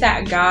almost like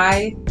that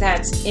guy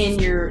that's in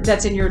your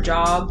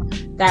job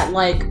that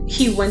like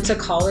he went to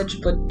college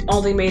but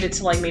only made it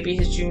to like maybe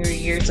his junior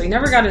year, so he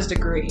never got his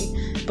degree,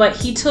 but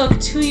he took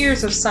 2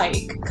 years of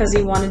psych because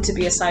he wanted to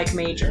be a psych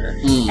major,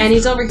 and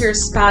he's over here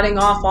spouting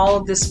off all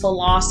of this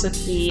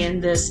philosophy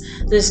and this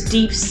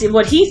deep,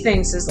 what he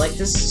thinks is like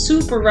this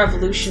super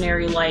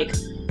revolutionary like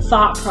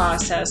thought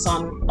process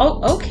on,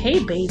 oh, okay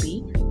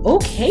baby,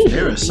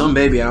 there is some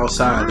baby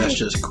outside that's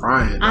just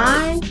crying.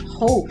 I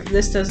hope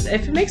this does.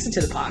 If it makes it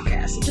to the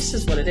podcast, it just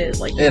is what it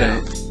is. Like, it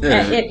ain't.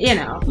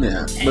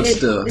 Yeah, but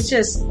still, it's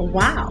just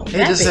wow. It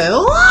just said,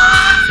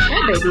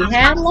 that baby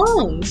had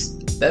lungs.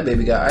 That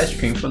baby got ice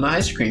cream from the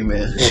Ice Cream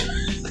Man.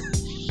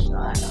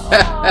 Shut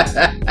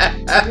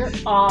up. You're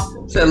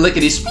awful. Said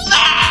lickety splat.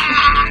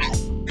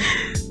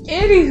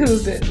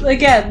 Anywho's it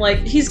again, like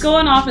he's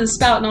going off and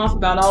spouting off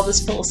about all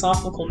this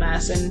philosophical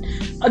mess, and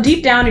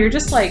deep down you're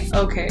just like,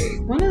 okay,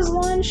 when is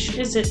lunch?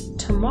 Is it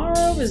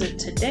tomorrow? Is it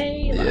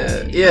today?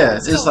 Like,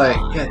 it's like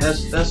on? Yeah,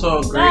 that's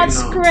all great.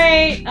 That's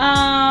great.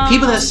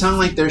 People that sound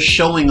like they're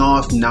showing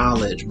off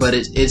knowledge, but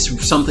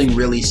it's something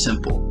really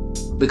simple.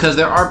 Because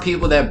there are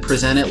people that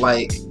present it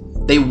like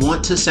they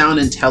want to sound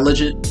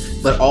intelligent,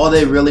 but all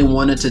they really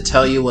wanted to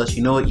tell you was,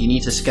 you know what, you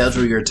need to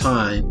schedule your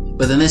time.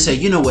 But then they say,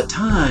 you know what,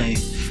 time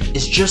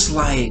is just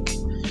like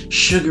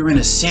sugar in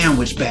a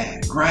sandwich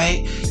bag,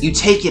 right? You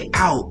take it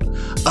out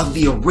of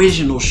the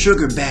original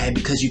sugar bag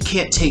because you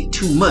can't take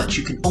too much.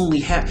 You can only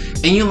have...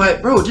 And you're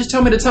like, bro, just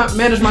tell me to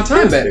manage my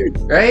time better,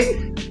 right?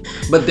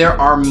 But there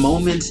are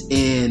moments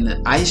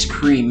in Ice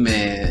Cream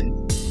Man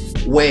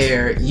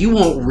where you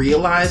won't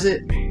realize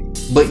it,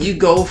 but you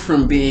go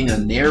from being a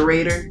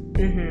narrator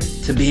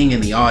to being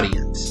in the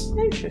audience.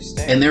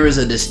 Interesting. And there is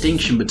a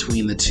distinction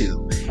between the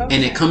two. Okay.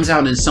 And it comes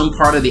out in some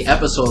part of the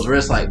episodes where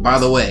it's like, by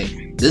the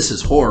way, this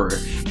is horror.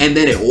 And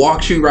then it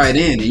walks you right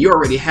in, and you're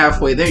already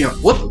halfway there. You're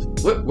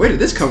like, where did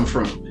this come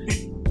from?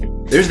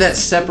 There's that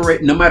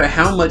separate. No matter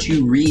how much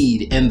you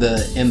read in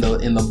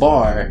the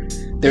bar,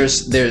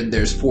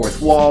 there's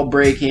fourth wall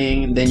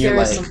breaking. Then you're there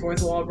like, is some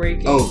fourth wall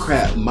breaking. oh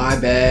crap, my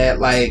bad.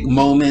 Like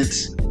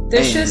moments.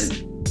 There's just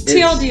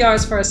TLDR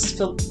as far as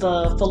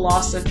the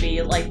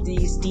philosophy, like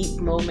these deep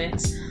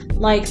moments.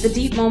 Like the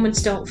deep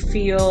moments don't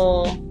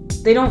feel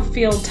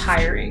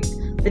tiring.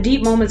 The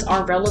deep moments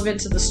are relevant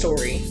to the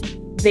story.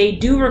 They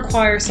do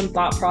require some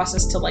thought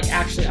process to like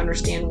actually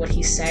understand what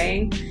he's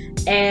saying.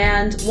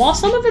 And while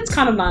some of it's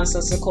kind of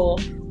nonsensical,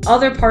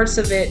 other parts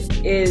of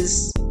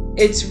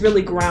it's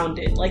really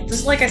grounded. Like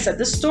this, like I said,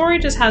 this story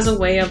just has a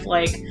way of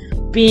like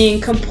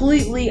being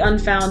completely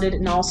unfounded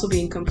and also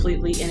being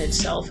completely in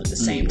itself at the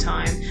same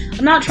time.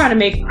 I'm not trying to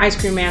make Ice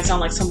Cream Man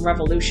sound like some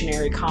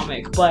revolutionary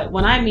comic, but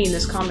when I mean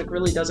this comic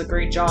really does a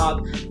great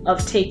job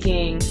of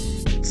taking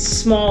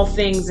small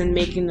things and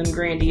making them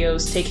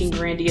grandiose, taking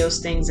grandiose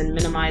things and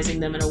minimizing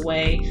them in a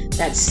way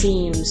that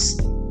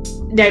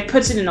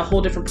puts it in a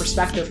whole different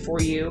perspective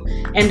for you.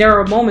 And there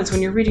are moments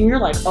when you're reading, you're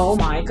like, oh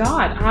my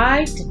god,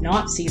 I did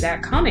not see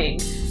that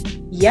coming.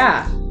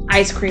 Yeah,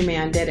 Ice Cream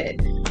Man did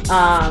it.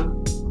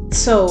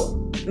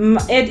 So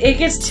it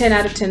gets 10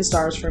 out of 10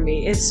 stars for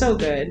me. It's so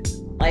good.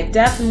 Like,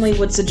 definitely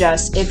would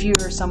suggest, if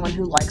you're someone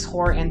who likes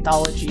horror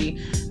anthology,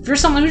 if you're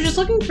someone who's just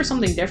looking for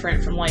something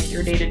different from like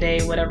your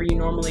day-to-day, whatever you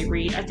normally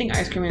read, I think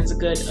Ice Cream Man is a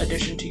good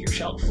addition to your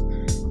shelf.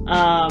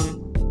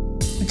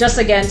 Just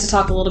again, to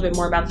talk a little bit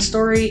more about the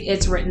story,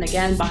 it's written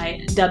again by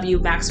W.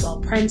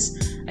 Maxwell Prince.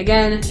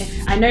 Again,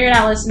 I know you're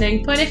not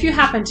listening, but if you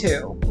happen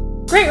to,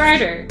 great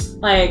writer,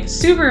 like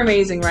super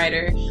amazing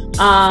writer.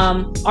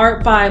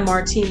 Art by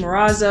Martín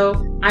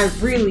Morazzo. I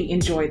really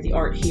enjoyed the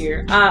art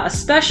here,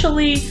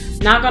 especially,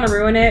 not gonna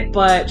ruin it,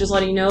 but just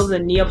letting you know, the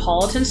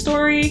Neapolitan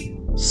story,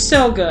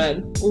 so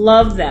good.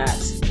 Love that.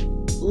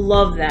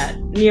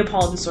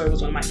 Neapolitan story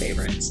was one of my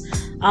favorites.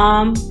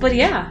 But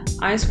yeah,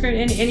 Ice Cream.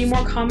 Any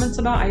more comments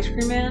about Ice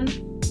Cream Man?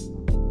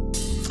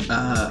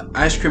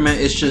 Ice Cream Man,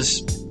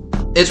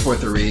 it's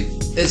worth a read.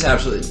 It's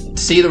absolutely,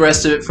 see the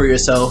rest of it for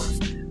yourself.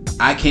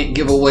 I can't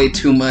give away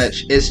too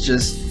much. It's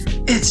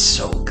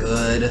so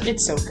good.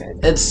 It's so good.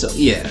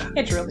 Yeah.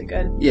 It's really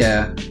good.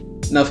 Yeah.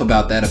 Enough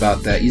about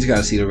that. You just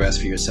gotta see the rest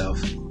for yourself.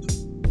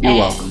 You're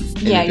welcome.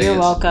 You're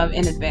welcome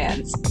in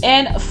advance.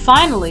 And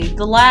finally,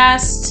 the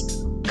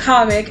last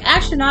comic,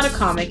 actually not a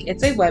comic,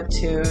 it's a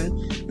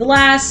webtoon. The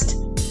last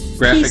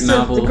graphic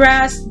novel.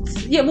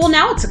 Yeah, well,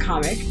 now it's a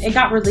comic. It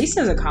got released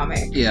as a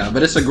comic. Yeah,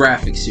 but it's a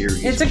graphic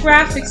series. It's a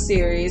graphic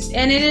series,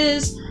 and it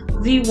is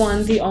the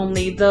one, the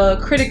only, the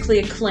critically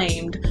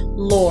acclaimed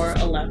Lore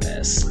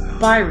Olympus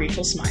by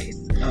Rachel Smythe.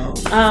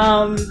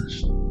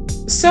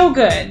 So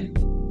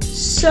good.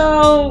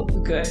 So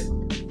good.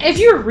 If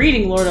you're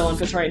reading Lore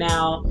Olympus right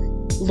now,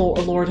 Lore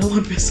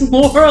Olympus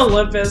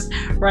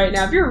right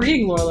now. If you're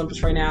reading Lore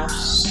Olympus right now,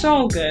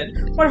 so good.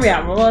 What are we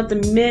at? We're at the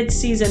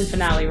mid-season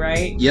finale,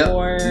 right? Yep.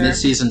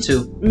 Mid-season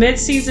 2.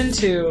 Mid-season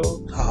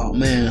 2. Oh,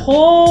 man.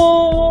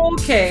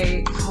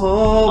 Okay.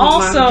 Oh,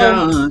 also,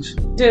 my gosh.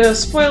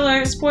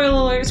 Spoiler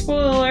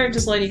alert.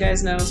 Just letting you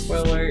guys know,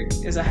 spoiler alert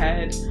is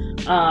ahead.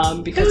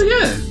 Because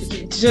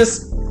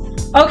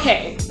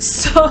okay,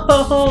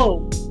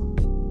 so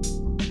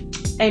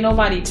ain't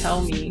nobody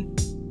tell me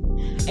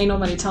it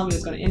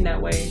was gonna end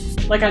that way.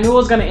 Like, I knew it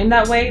was gonna end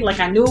that way.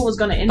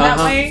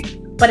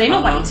 But ain't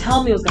nobody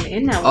tell me it was gonna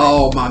end that way.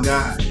 Oh my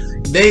god.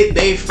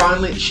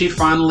 She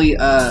finally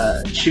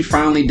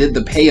did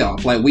the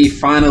payoff. Like, we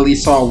finally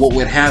saw what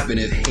would happen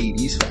if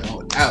Hades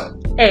found out.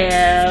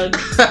 And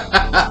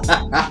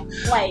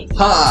like,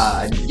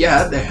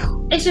 yeah,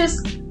 damn. It's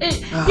just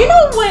you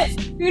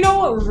know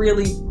what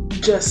really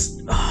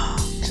just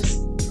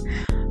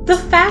the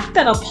fact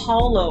that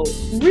Apollo,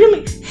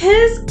 really,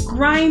 his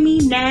grimy,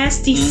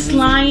 nasty,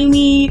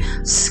 slimy,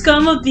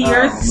 scum of the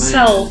earth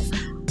self,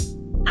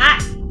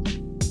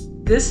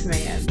 this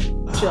man,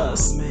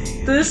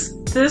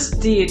 this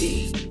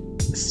deity,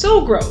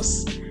 so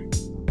gross.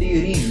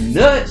 Dude, he's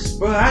nuts,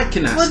 bro. I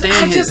cannot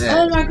stand his ass.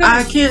 Oh my god,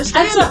 I can't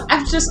stand it.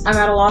 I'm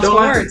at a loss for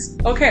words.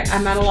 Okay,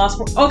 I'm at a loss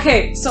for.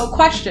 Okay, so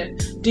question: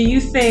 do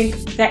you think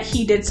that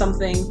he did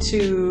something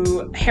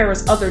to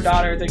Hera's other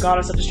daughter, the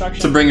goddess of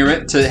destruction, to bring her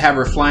in, to have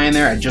her fly in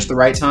there at just the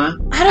right time?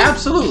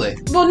 Absolutely.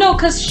 Well, no,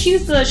 because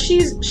she's like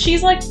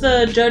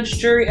the judge,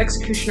 jury,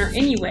 executioner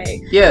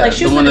anyway. Yeah, like,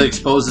 the one that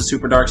exposed the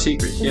super dark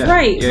secrets. Yeah.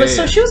 Right,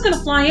 so she was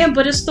gonna fly in,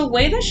 but it's the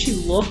way that she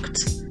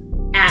looked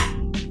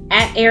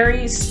at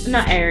Ares,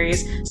 not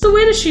Ares. It's the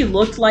way that she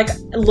looked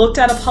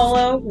at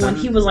Apollo when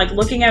he was like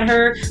looking at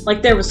her,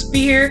 like there was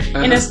fear,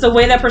 and it's the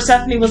way that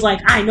Persephone was like,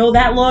 I know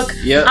that look.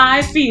 Yep.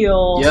 I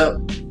feel. Yep.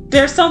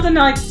 There's something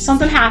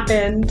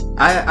happened.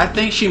 I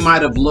think she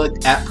might have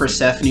looked at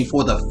Persephone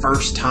for the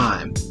first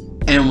time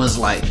and was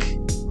like,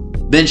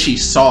 then she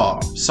saw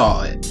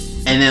it.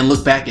 and then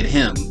look back at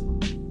him.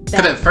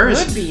 Because at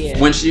first, would be it.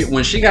 when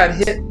she got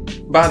hit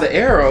by the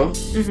arrow,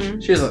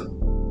 she was like,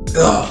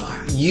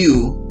 "Ugh,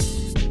 you."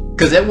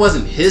 Because that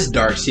wasn't his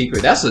dark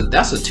secret. That's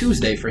a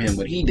Tuesday for him,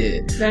 what he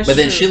did. But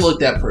then she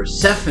looked at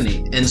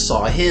Persephone and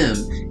saw him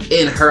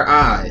in her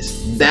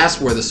eyes. That's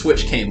where the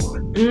switch came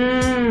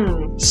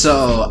on.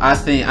 So I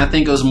think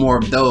it was more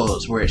of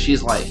those where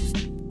she's like,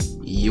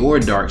 your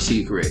dark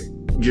secret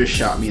just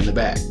shot me in the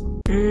back.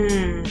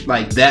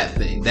 Like that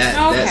thing,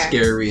 that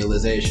scary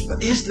realization.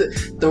 But it's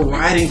the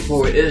writing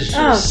for it is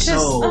just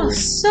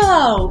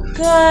so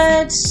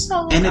good,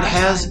 so and it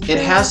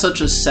has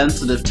such a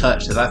sensitive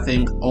touch that I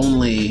think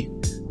only,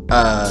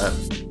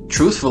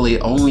 truthfully,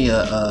 only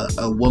a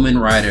woman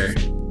writer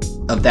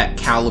of that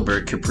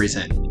caliber could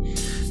present.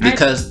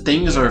 Because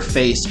things are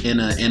faced in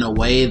a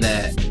way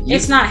that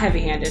it's not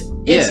heavy-handed.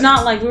 It's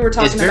not like we were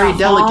talking about. It's very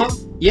delicate.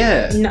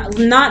 Yeah.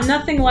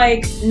 Nothing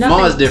like nothing.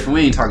 Ma is different.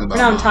 We ain't talking about.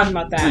 No, I'm talking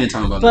about that. We ain't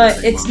talking about.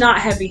 But it's not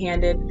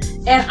heavy-handed,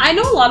 and I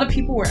know a lot of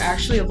people were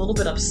actually a little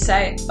bit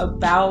upset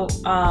about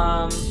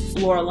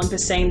Laura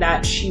Olympus saying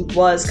that she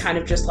was kind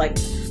of just like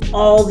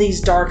all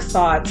these dark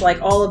thoughts,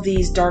 like all of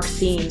these dark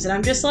themes, and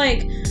I'm just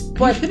like,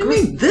 but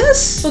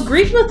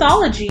Greek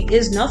mythology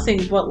is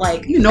nothing but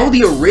like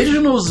the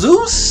original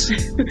Zeus.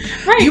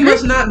 Right. You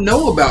must not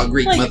know about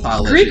Greek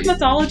mythology. Greek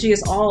mythology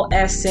is all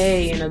SA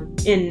and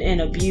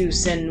in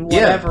abuse and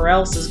whatever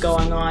else is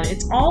going on.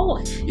 It's all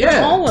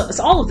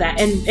of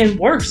that and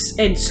worse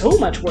and so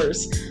much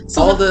worse.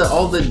 So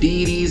all the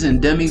deities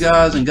and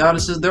demigods and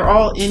goddesses, they're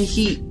all in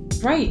heat.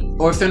 Right.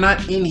 Or if they're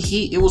not in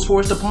heat, it was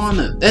forced upon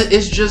them.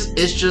 It's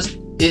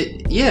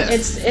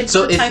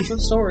so the type of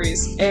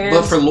stories.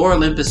 But for Laura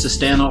Olympus to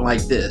stand out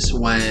like this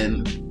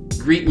when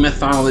Greek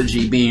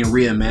mythology being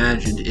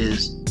reimagined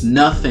is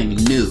nothing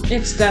new.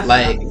 It's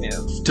definitely nothing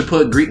new. To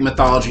put Greek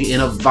mythology in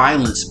a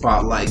violent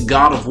spotlight,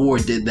 God of War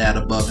did that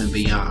above and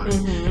beyond.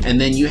 And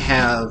then you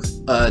have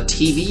a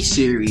TV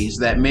series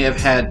that may have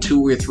had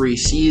 2 or 3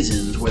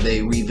 seasons where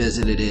they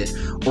revisited it,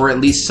 or at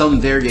least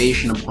some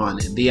variation upon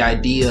it. The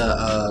idea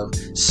of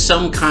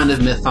some kind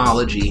of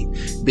mythology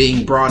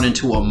being brought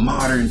into a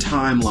modern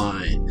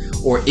timeline,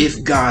 or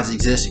if gods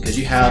existed, because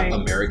you have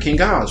American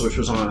Gods, which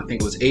was on, I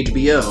think it was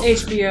HBO.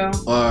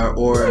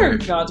 Or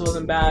Gods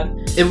wasn't bad.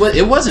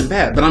 It wasn't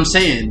bad, but I'm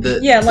saying the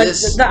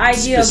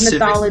idea of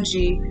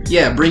mythology.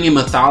 Yeah, bringing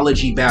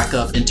mythology back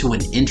up into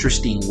an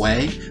interesting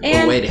way,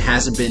 a way that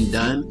hasn't been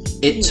done.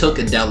 It took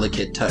a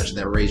delicate touch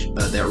that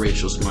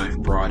Rachel Smythe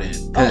brought in.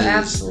 Oh,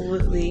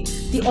 absolutely.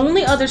 The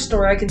only other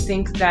story I can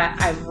think that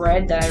I've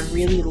read that I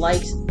really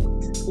liked,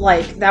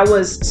 like that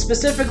was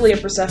specifically a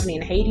Persephone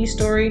and Hades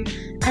story.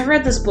 I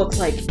read this book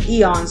like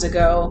eons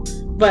ago,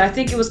 but I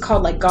think it was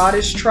called like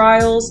Goddess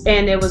Trials,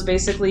 and it was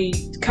basically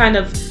kind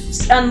of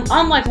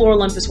unlike Laura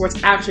Olympus, where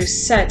it's actually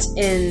set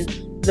in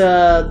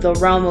the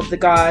realm of the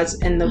gods,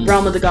 and the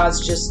realm of the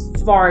gods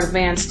just far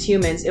advanced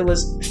humans. It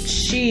was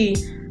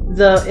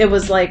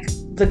like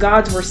the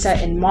gods were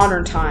set in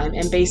modern time,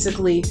 and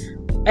basically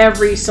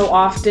every so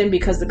often,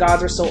 because the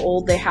gods are so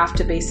old, they have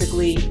to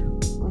basically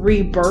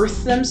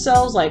rebirth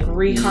themselves, like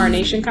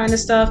reincarnation kind of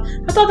stuff.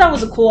 I thought that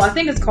was I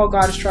think it's called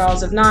Goddess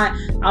Trials. If not,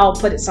 I'll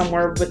put it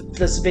somewhere with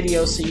this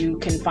video so you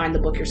can find the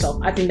book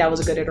yourself. I think that was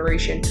a good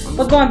iteration.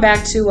 But going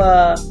back to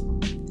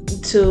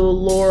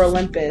Laura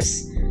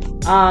Olympus,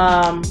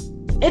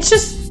 it's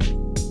just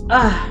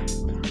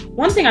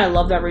one thing I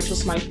love that Rachel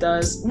Smythe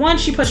does. One,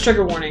 she puts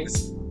trigger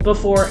warnings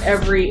before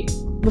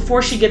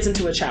she gets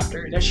into a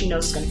chapter that she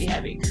knows is going to be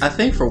heavy. I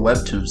think for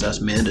webtoons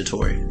that's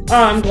mandatory.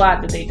 Oh, I'm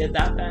glad that they did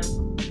that then.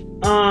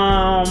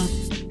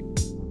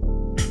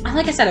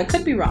 Like I said, I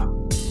could be wrong.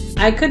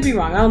 I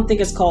don't think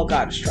it's called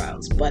Goddess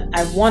Trials, but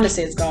I want to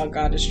say it's called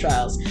Goddess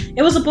Trials.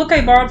 It was a book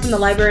I borrowed from the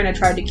library and I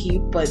tried to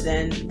keep, but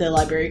then the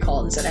library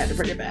called and said I had to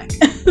bring it back.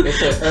 They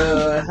said,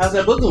 how's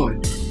that book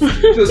going?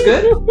 It was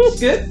good? It's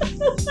good?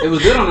 It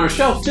was good on our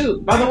shelf, too.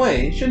 By the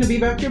way, shouldn't it be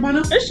back here by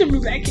now? It should be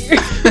back here.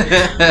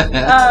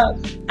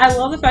 I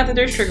love the fact that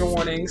there's trigger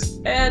warnings,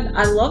 and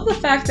I love the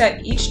fact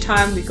that each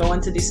time we go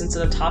into these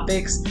sensitive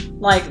topics,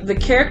 like the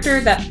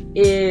character that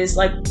is,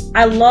 like,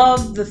 I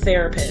love the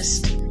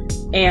therapist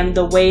and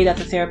the way that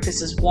the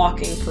therapist is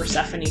walking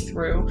Persephone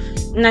through.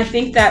 And I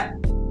think that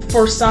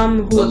for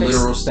some who the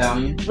literal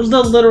stallion,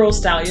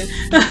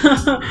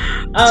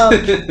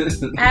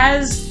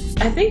 as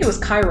I think it was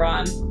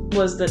Chiron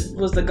was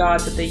the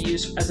god that they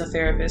used as a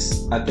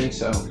therapist. I think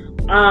so.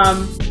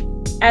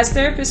 As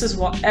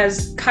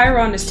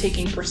Chiron is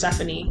taking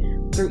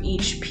Persephone through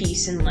each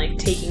piece and like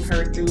taking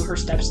her through her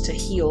steps to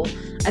heal,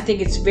 I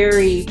think it's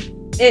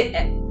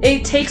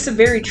it takes a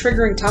very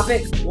triggering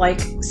topic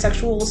like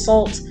sexual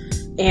assault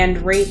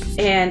and rape,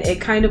 and it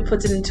kind of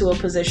puts it into a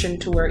position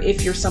to where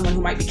if you're someone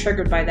who might be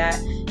triggered by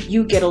that,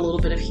 you get a little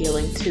bit of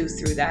healing too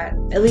through that.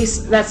 At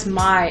least that's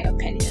my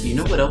opinion. You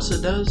know what else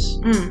it does?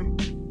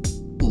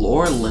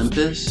 Laura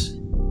Olympus,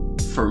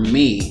 for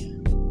me,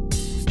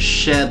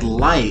 shed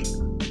light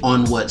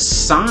on what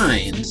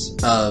signs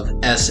of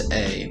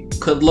SA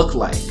could look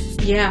like.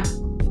 Yeah.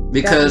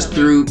 Because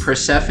through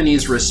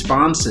Persephone's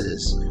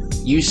responses,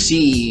 you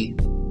see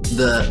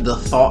the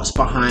thoughts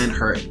behind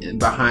her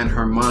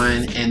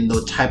mind, and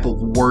the type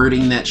of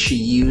wording that she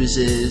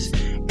uses,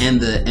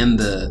 and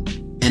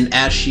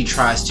as she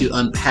tries to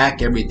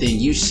unpack everything,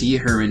 you see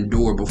her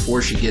endure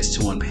before she gets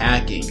to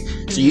unpacking.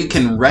 So you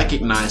can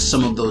recognize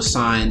some of those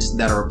signs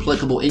that are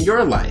applicable in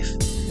your life.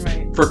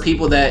 Right. For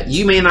people that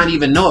you may not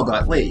even know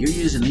about. Wait, you're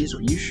using these?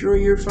 Are you sure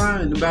you're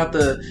fine? About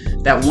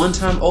that one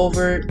time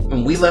over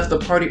when we left the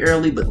party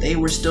early, but they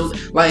were still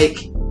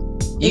like.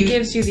 It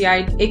gives you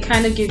it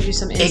kind of gives you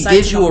some insight. It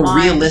gives you a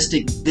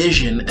realistic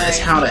vision as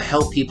how to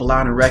help people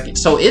out and reckon.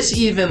 So it's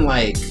even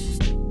like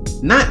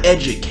not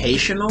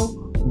educational,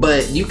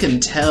 but you can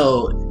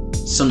tell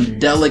some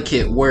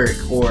delicate work,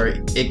 or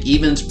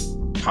even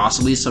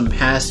possibly some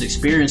past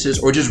experiences,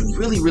 or just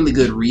really, really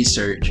good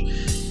research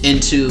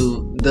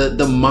into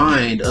the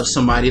mind of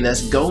somebody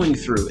that's going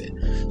through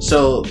it.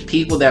 So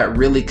people that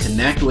really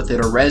connect with it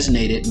or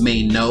resonate it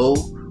may know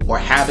or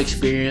have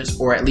experience,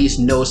 or at least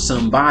know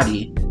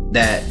somebody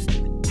that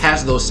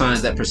has those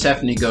signs that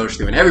Persephone goes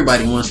through. And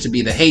everybody wants to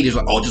be the Hades,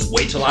 like, oh, just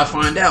wait till I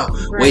find out.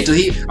 Right. Wait till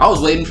I was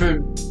waiting for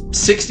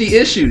 60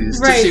 issues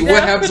to see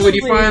what happens when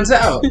he finds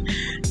out.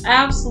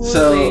 Absolutely.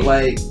 So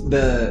like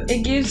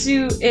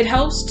it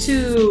helps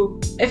to,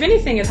 if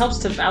anything, it helps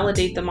to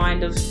validate the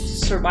mind of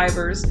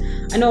survivors.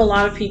 I know a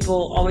lot of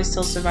people always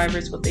tell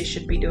survivors what they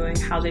should be doing,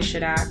 how they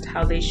should act,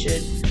 how they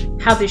should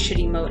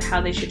emote,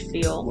 how they should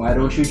feel. Why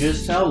don't you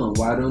just tell them?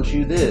 Why don't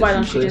you this? Why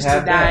don't you just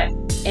do that?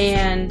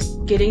 And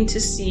getting to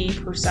see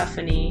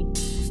Persephone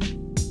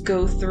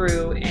go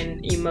through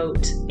and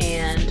emote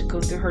and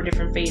go through her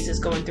different phases,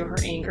 going through her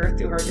anger,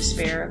 through her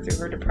despair, through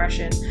her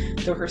depression,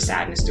 through her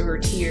sadness, through her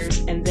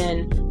tears, and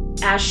then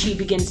as she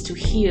begins to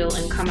heal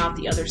and come out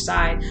the other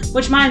side,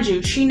 which, mind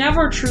you, she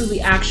never truly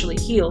actually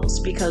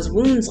heals, because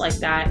wounds like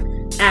that,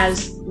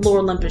 as Lore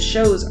Olympus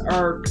shows,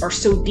 are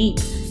so deep.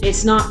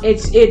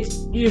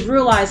 You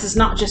realize it's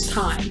not just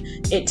time.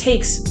 It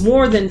takes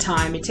more than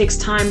time. It takes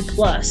time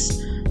plus.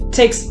 It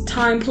takes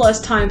time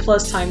plus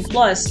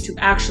to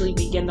actually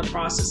begin the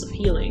process of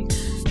healing.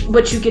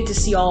 But you get to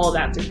see all of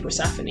that through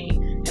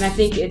Persephone. And I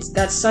think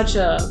that's such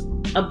a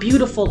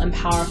beautiful and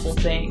powerful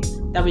thing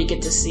that we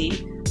get to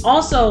see.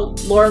 Also,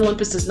 Lore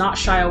Olympus does not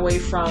shy away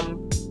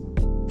from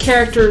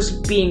characters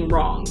being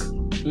wrong.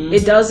 Mm-hmm.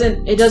 It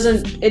doesn't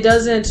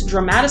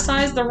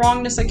dramatize the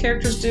wrongness that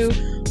characters do,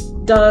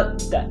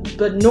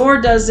 but nor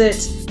does it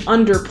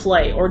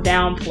underplay or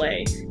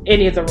downplay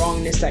any of the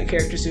wrongness that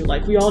characters do.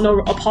 Like, we all know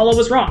Apollo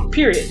was wrong.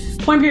 Period.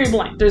 Point, period,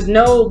 blank. There's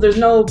no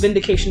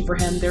vindication for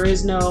him.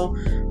 There's no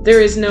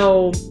way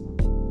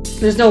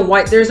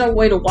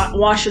to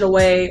wash it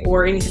away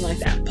or anything like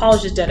that.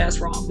 Apollo's just dead ass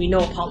wrong. We know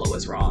Apollo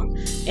was wrong,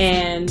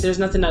 and there's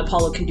nothing that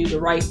Apollo can do to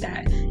right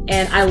that.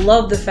 And I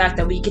love the fact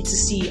that we get to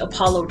see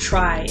Apollo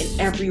try in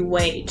every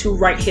way to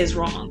right his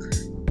wrong.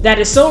 That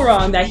is so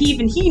wrong that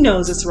even he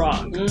knows it's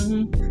wrong.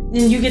 Mm-hmm.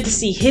 And you get to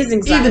see his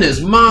anxiety. Even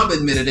his mom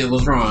admitted it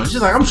was wrong.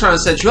 She's like, I'm trying to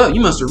set you up.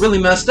 You must have really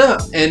messed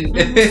up. And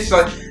it's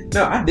like,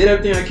 no, I did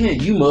everything I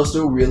can. You must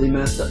have really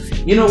messed up.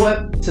 You know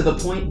what? To the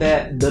point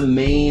that the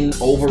main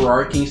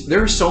overarching,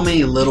 there are so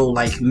many little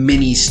like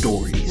mini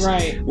stories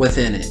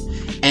within it.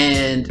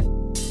 And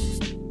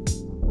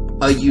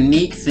a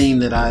unique thing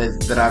that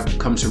I've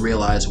come to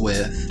realize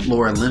with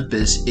Lore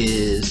Olympus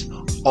is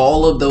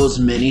all of those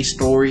mini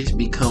stories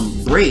become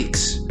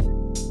breaks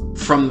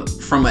from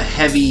a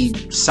heavy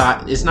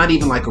side. It's not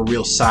even like a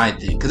real side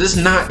thing, because it's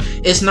not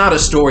a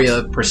story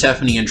of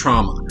Persephone and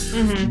trauma.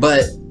 Mm-hmm.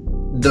 But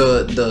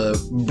the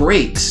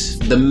breaks,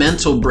 the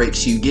mental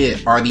breaks you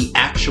get are the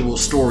actual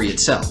story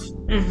itself.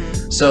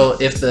 Mm-hmm. So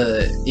if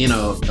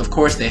of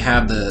course they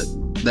have the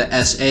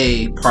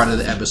SA part of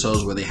the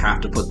episodes where they have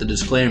to put the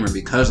disclaimer,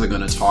 because they're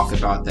going to talk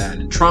about that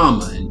and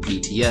trauma and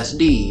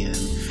PTSD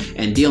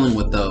and dealing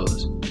with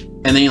those.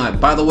 And then you're like,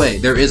 by the way,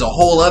 there is a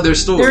whole other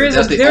story. There is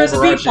a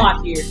B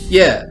plot here.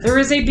 Yeah. There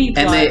is a B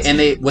plot. And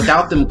they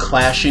without them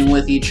clashing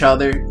with each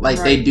other, like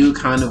they do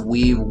kind of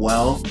weave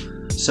well.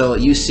 So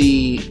you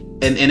see,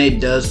 and it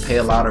does pay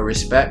a lot of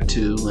respect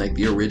to like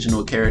the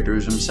original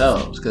characters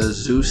themselves, because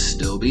Zeus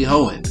still be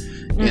hoeing.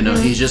 You know,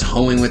 he's just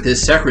hoeing with his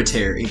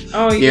secretary.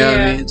 Oh, you know what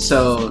I mean?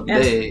 So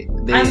they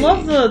I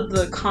love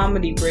the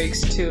comedy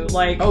breaks too.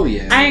 Like, oh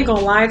yeah, I ain't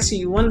gonna lie to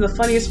you. One of the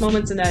funniest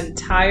moments in that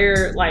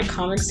entire like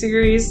comic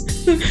series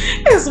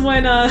is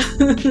when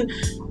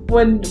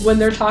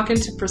they're talking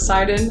to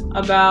Poseidon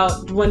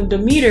about, when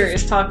Demeter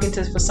is talking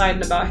to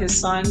Poseidon about his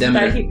son.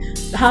 Demeter.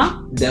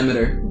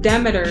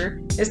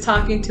 Demeter is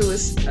talking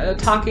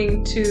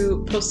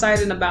to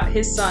Poseidon about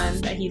his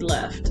son that he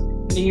left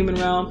in the human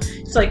realm.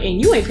 It's like, and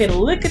you ain't paid a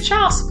lick of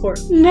child support.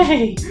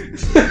 Nay.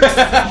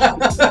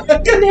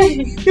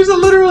 Nay. He's a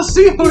literal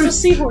seahorse. He's a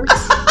seahorse.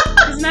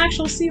 He's an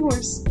actual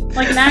seahorse.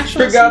 Like an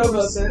actual Forgot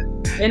seahorse.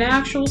 about that. An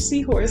actual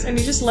seahorse. And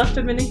he just left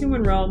him in the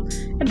human realm.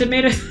 And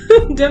Demeter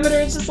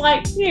is just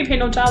like, you ain't paying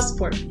no child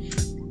support.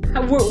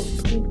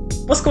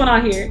 What's going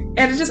on here?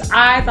 And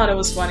I thought it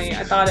was funny.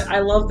 I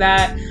love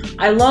that.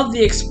 I love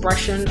the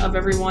expression of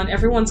everyone.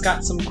 Everyone's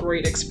got some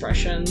great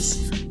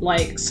expressions,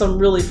 like some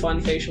really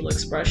fun facial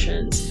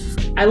expressions.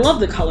 I love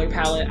the color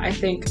palette.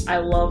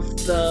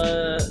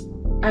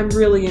 I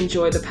really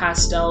enjoy the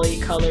pastel-y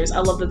colors. I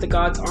love that the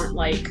gods aren't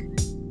like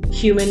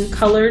human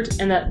colored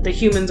and that the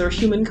humans are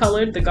human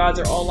colored. The gods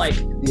are all like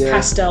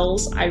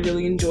pastels. I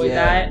really enjoy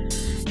that.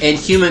 And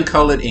human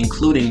colored,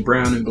 including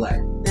brown and black.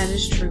 That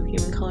is true.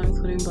 Human color,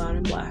 including brown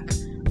and black.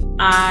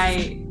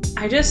 I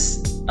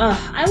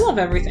love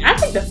everything. I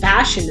think the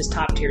fashion is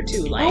top tier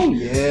too. Like, oh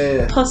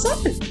yeah,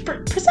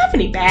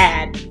 Persephone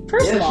bad.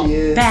 First of all,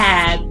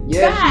 bad.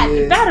 Yes,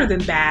 bad. Badder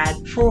than bad.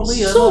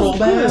 Surely a so little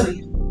bad.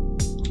 good.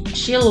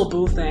 She a little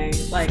boo thing.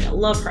 Like, I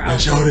love her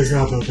outfit.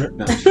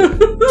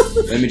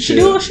 Let me She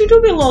chill.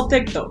 do be a little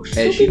thick though.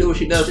 She do what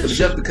she does for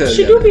just because.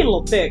 She do be a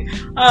little thick.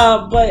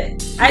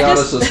 But I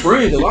just a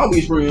spring. The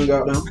lobby spring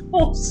got down.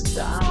 Oh,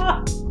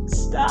 stop!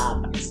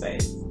 I say,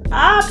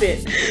 stop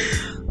it.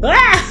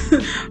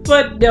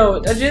 But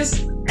no,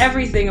 just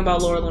everything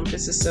about Lore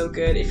Olympus is so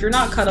good. If you're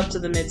not caught up to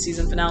the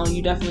mid-season finale,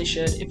 you definitely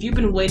should. If you've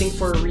been waiting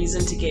for a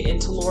reason to get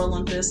into Lore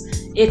Olympus,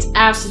 it's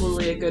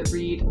absolutely a good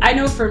read. I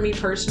know for me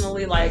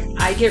personally, like,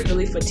 I get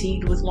really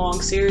fatigued with long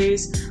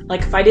series.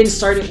 Like, if I didn't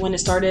start it when it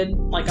started,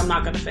 like, I'm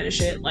not gonna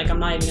finish it. Like, I'm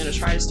not even gonna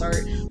try to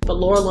start. But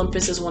Lore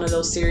Olympus is one of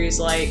those series,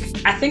 like,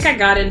 I think I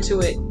got into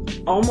it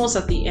almost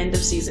at the end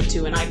of season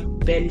 2 and I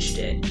binged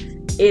it.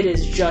 It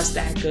is just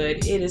that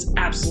good. It is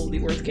absolutely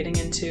worth getting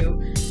into.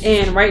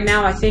 And right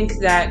now, I think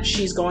that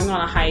she's going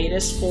on a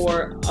hiatus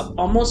for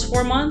almost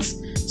 4 months.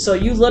 So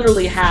you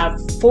literally have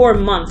 4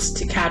 months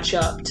to catch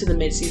up to the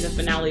mid-season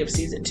finale of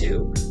season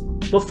 2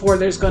 before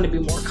there's going to be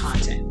more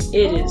content.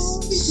 It is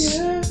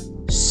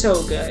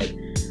so good.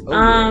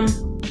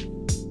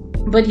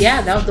 But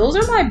yeah, those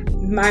are my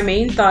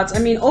main thoughts. I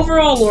mean,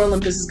 overall, Lore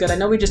Olympus is good. I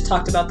know we just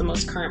talked about the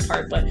most current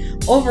part, but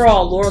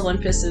overall, Lore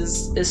Olympus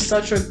is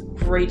such a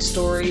great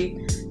story.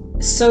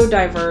 So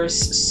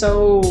diverse.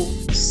 So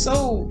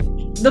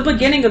the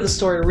beginning of the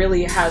story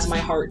really has my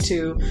heart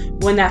too.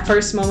 When that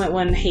first moment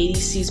when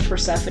Hades sees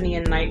Persephone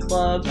in a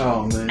nightclub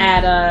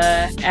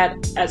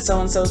at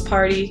so and so's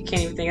party.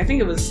 Can't even think. I think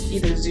it was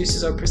either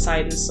Zeus's or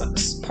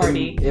Poseidon's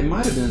party. It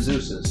might have been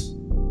Zeus's.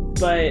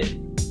 But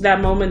that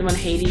moment when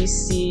Hades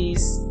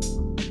sees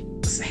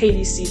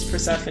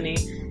Persephone,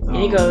 and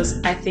he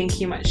goes, "I think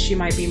she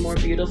might be more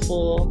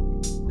beautiful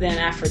than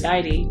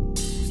Aphrodite."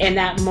 And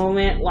that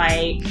moment,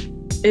 like,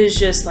 is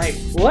just like,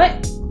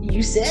 what?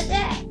 You said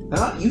that?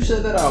 You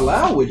said that out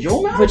loud with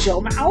your mouth? With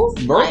your mouth?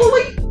 Verbally?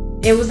 Like,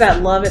 it was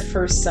that love at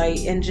first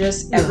sight, and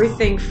just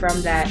everything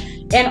from that.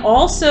 And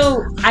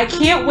also, I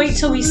can't wait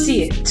till we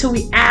see it, till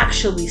we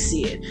actually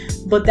see it.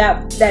 But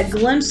that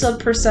glimpse of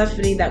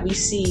Persephone that we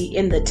see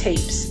in the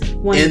tapes,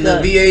 in the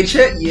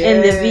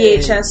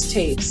VHS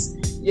tapes,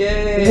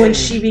 when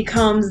she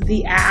becomes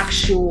the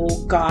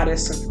actual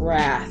goddess of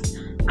wrath.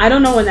 I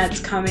don't know when that's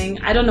coming.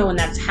 I don't know when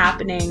that's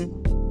happening.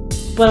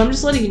 But I'm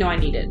just letting you know I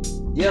need it.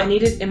 Yeah. I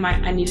need it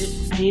I need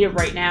it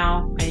right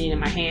now. I need it in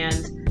my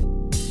hand.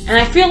 And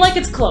I feel like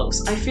it's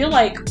close. I feel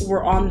like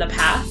we're on the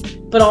path.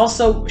 But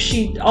also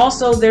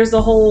there's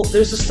a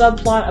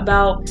subplot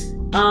about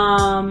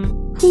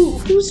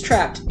who's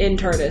trapped in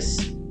Tartarus.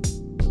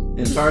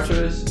 In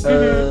Tartarus?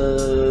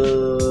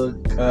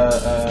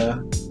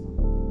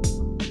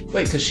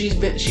 Wait, because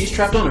she's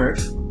trapped on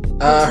Earth.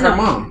 Her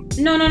mom.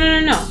 No.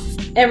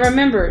 And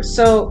remember,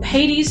 so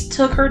Hades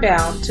took her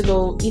down to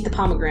go eat the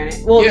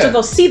pomegranate. Well, to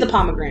go see the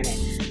pomegranate.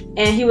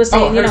 And he was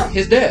saying,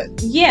 his dad.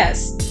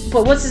 Yes.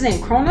 But what's his name?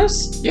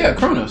 Kronos? Yeah,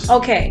 Kronos.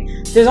 Okay.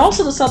 There's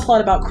also the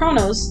subplot about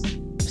Kronos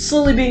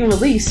slowly being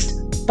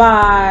released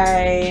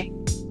by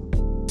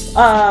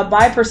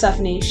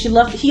Persephone. He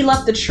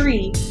left the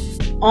tree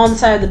on the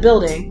side of the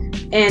building.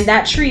 And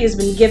that tree has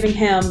been giving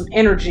him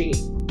energy.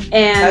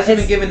 And has it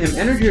been giving him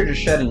energy or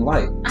just shedding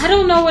light? I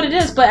don't know what it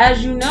is, but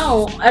as you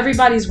know,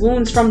 everybody's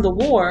wounds from the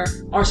war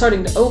are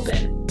starting to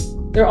open.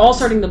 They're all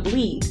starting to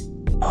bleed.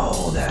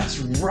 Oh, that's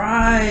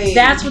right.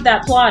 That's what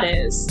that plot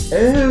is.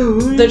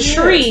 Oh, the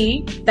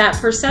tree that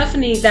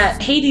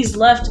Hades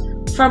left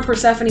from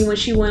Persephone when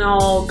she went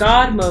all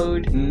god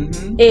mode,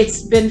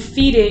 it's been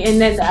feeding.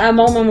 And then a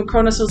moment when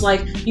Kronos was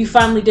like, "You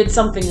finally did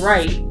something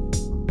right.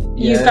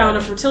 You found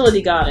a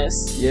fertility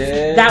goddess."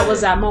 Yeah, that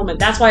was that moment.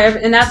 That's why,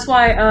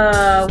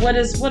 what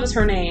is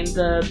her name?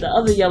 The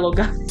other yellow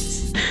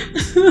goddess.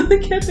 I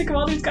can't think of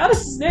all these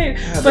goddesses' names,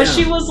 but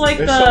she was like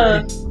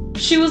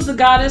she was the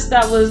goddess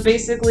that was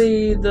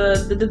basically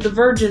the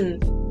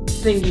virgin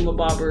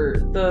thingy-mabobber,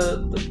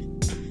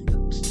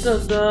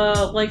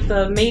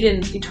 the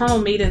maidens, eternal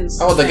maidens.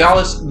 Oh, the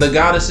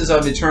goddesses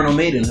of eternal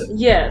maidenhood.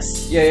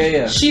 Yes.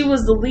 Yeah. She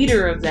was the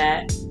leader of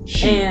that.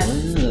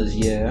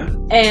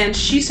 And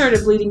she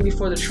started bleeding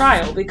before the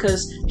trial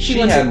because she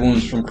had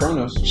wounds from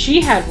Kronos. She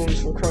had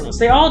wounds from Kronos.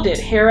 They all did.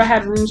 Hera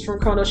had wounds from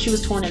Kronos. She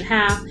was torn in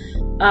half.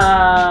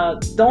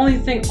 The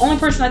only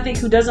person I think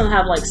who doesn't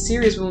have like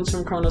serious wounds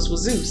from Kronos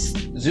was Zeus.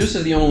 Zeus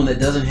is the only one that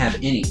doesn't have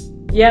any.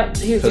 Yep.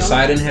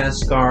 Poseidon has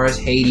scars.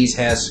 Hades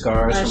has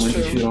scars from when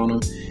you shoot on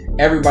him.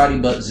 Everybody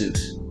but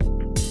Zeus.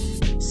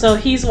 So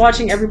he's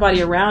watching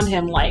everybody around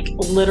him like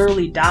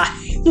literally die.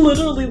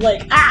 Literally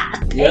like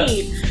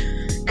pain.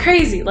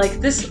 crazy. Like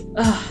this,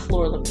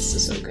 Lore Olympus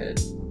is so good.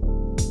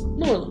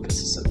 Lore Olympus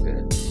is so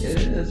good.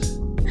 It is.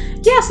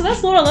 Yeah, so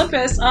that's Lore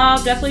Olympus.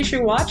 Definitely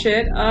should watch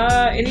it.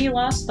 Any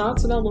last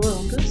thoughts about Lore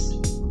Olympus?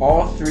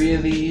 All three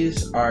of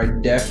these are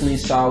definitely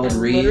solid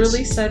reads.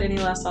 Literally said any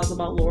last thoughts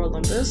about Lore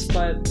Olympus,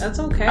 but that's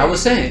okay. I was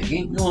saying,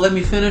 you gonna let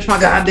me finish my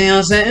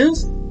goddamn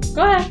sentence?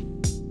 Go ahead.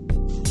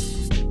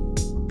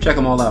 Check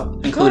them all out,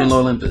 including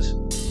Lore Olympus.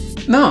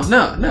 No,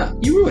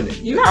 you ruined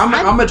it. I'm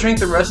gonna drink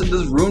the rest of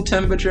this room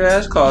temperature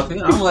ass coffee.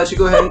 I'm gonna let you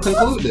go ahead and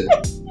conclude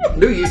this.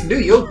 Do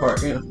your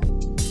part, yeah.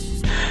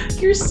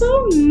 You're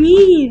so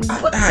mean.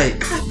 Yeah,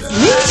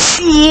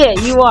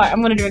 you are.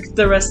 I'm gonna drink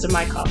the rest of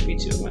my coffee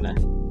too. I'm gonna.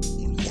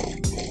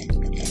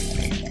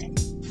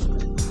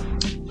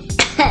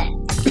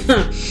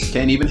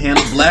 Can't even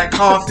handle black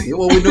coffee.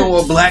 What we doing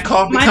with black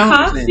coffee? My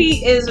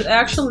coffee is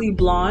actually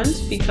blonde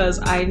because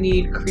I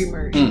need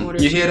creamer in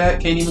order. You hear that?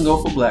 Can't even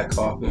go for black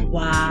coffee.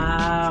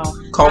 Wow.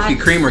 Coffee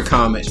creamer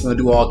comics. We're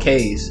gonna do all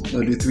K's.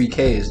 We're gonna do 3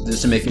 K's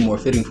just to make it more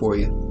fitting for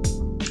you.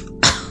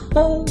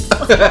 Oh.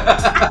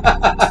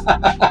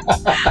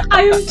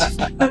 I am.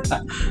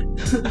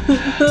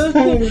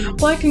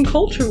 Black and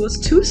culture was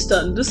too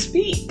stunned to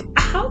speak.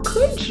 How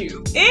could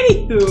you?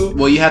 Anywho.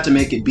 Well, you have to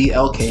make it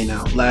BLK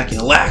now. Black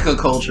and lack of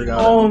culture.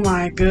 Oh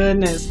my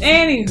goodness.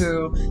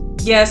 Anywho.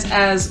 Yes,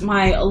 as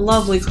my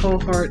lovely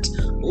cohort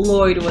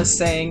Lloyd was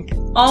saying,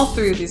 all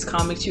 3 of these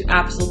comics you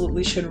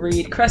absolutely should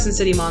read. Crescent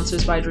City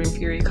Monsters by Dream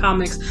Fury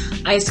Comics,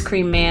 Ice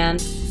Cream Man,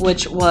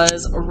 which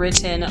was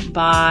written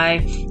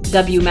by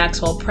W.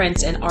 Maxwell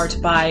Prince and art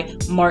by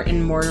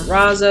Martin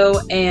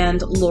Morazzo,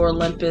 and Lore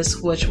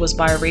Olympus, which was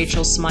by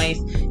Rachel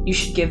Smythe. You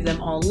should give them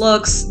all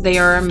looks. They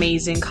are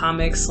amazing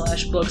comics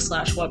 / books /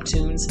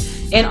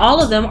 webtoons, and all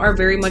of them are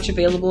very much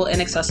available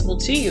and accessible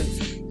to you.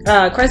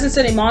 Crescent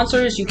City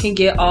Monsters you can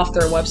get off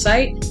their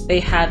website. They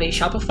have a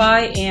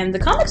Shopify, and the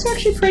comics are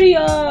actually pretty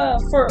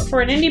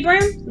for an indie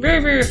brand, very,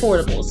 very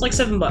affordable. It's like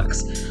 $7.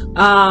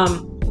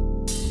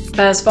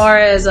 As far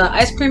as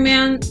Ice Cream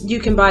Man, you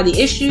can buy the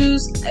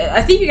issues.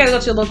 I think you gotta go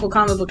to your local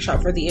comic book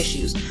shop for the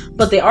issues,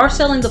 but they are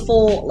selling the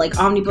full like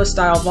omnibus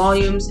style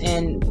volumes,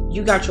 and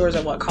you got yours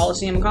at what,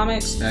 Coliseum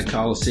Comics? At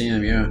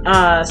Coliseum,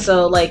 yeah.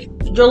 So like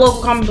your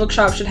local comic book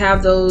shop should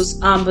have those,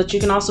 but you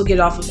can also get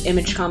it off of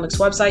Image Comics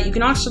website. You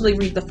can actually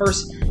read the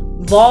first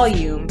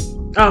volume.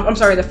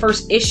 The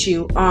first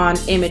issue on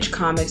Image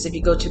Comics if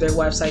you go to their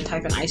website,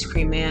 type in Ice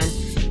Cream Man.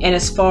 And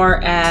as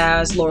far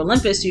as Lore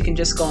Olympus, you can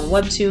just go on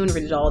Webtoon,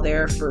 read it all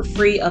there for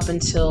free up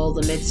until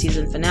the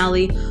mid-season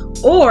finale.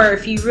 Or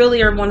if you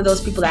really are one of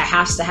those people that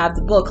has to have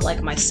the book,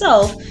 like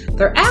myself,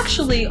 they're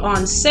actually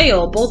on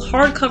sale, both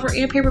hardcover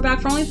and paperback,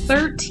 for only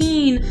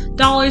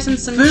 $13 and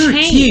some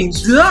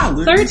change.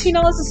 $13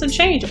 and some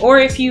change. Or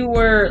if you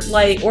were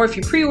or if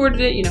you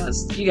pre-ordered it, you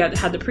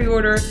had the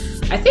pre-order.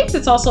 I think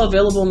it's also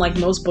available in like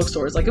most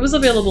bookstores. Like it was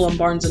available in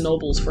Barnes and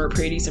Nobles for a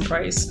pretty decent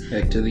price.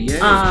 Heck to the yay.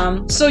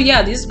 So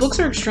yeah, these books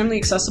are extremely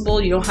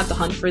accessible. You don't have to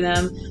hunt for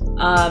them,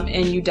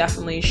 and you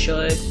definitely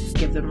should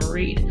give them a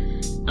read.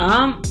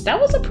 That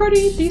was a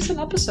pretty decent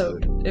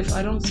episode, if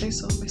I don't say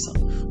so myself.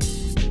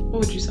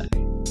 What would you say?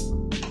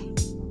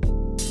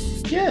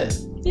 Yeah.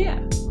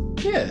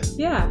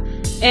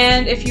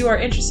 And if you are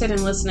interested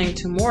in listening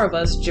to more of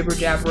us jibber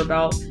jabber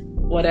about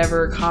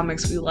whatever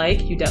comics we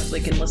like, you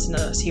definitely can listen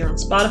to us here on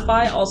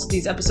Spotify. Also,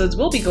 these episodes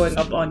will be going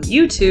up on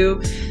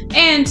YouTube.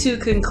 And to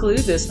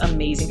conclude this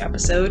amazing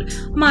episode,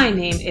 my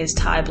name is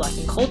Ty Black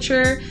and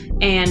Culture,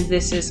 and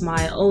this is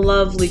my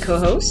lovely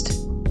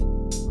co-host.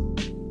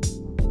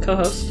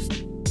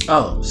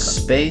 Oh,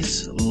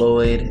 Space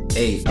Lloyd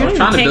 8. I was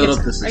trying to build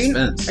up the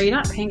suspense. Are you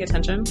not paying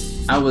attention?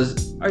 Are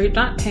you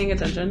not paying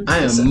attention? I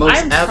am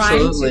most absolutely. I'm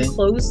trying to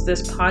close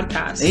this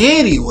podcast.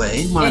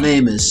 Anyway, my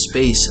name is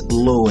Space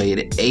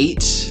Lloyd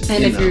 8.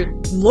 And if you're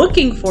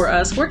looking for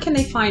us, where can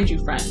they find you,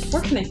 friend?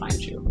 Where can they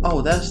find you?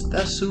 Oh, that's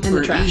super in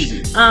the trash.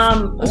 Easy.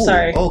 I'm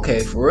sorry.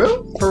 Okay, for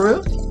real?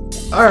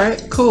 All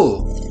right,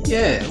 cool.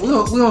 Yeah,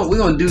 we're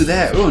gonna do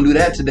that. We're gonna do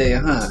that today,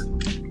 huh?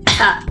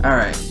 All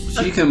right.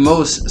 So you can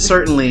most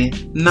certainly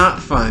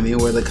not find me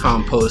where the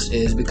compost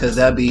is, because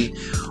that'd be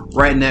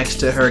right next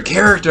to her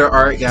character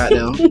art.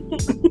 Goddamn. You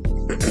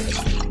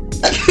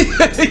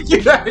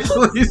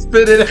actually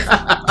spit it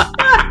out.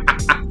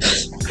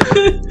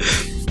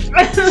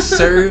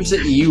 Serves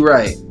you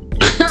right.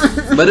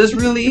 But it's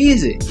really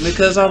easy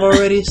because I've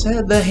already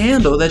said the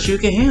handle that you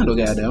can handle.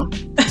 Goddamn.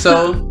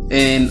 So,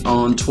 and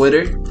on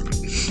Twitter,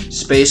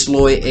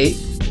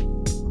 SpaceLoy8.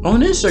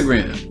 On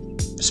Instagram,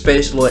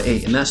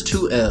 SpaceLoy8, and that's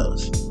 2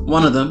 L's.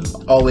 One of them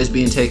always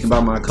being taken by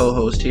my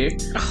co-host here,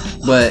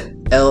 but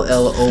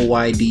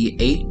LLOYD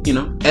 8,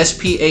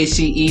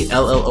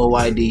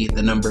 SPACELLOYD,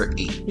 the number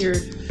 8. Your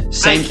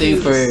same IQ thing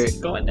for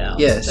going down.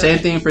 Yeah, same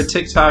thing for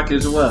TikTok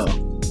as well.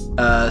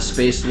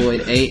 Space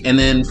Lloyd 8, and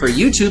then for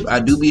YouTube, I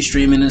do be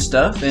streaming and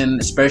stuff, and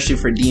especially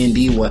for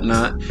D&D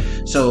whatnot.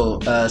 So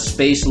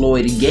Space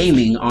Lloyd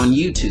Gaming on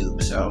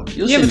YouTube. So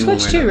you'll see me. You have a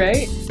Twitch too,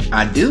 right?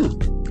 I do.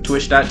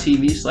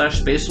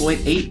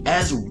 Twitch.tv/SpaceLoyd8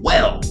 as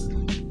well.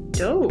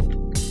 Dope.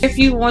 If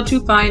you want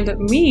to find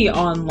me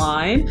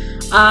online,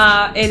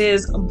 it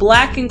is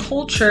Black and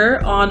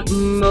Culture on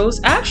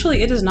most...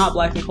 Actually, it is not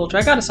Black and Culture.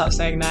 I gotta stop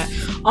saying that.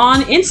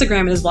 On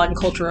Instagram, it is Black and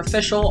Culture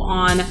Official.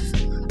 On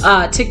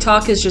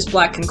TikTok is just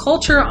Black and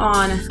Culture.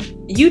 On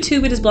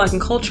YouTube, it is Black and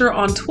Culture.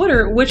 On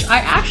Twitter, which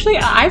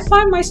I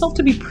find myself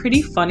to be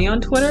pretty funny on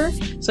Twitter.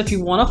 So if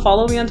you want to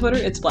follow me on Twitter,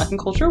 it's Black and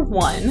Culture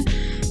 1.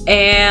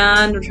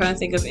 And I'm trying to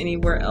think of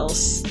anywhere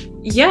else.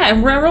 Yeah,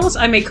 and wherever else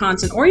I make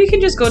content. Or you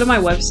can just go to my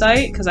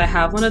website, because I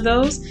have one of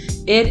those.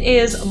 It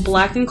is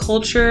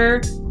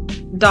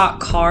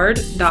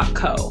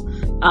blackandculture.card.co.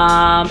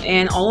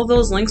 And all of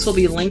those links will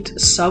be linked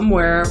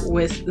somewhere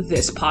with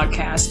this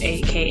podcast,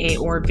 aka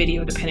or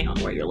video, depending on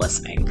where you're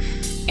listening.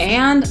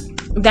 And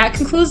that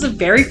concludes the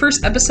very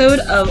first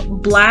episode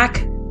of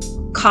Black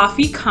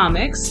Coffee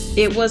Comics.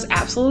 It was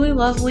absolutely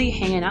lovely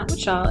hanging out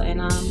with y'all, and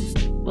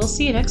we'll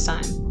see you next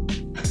time.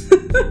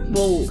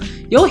 Well,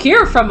 you'll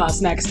hear from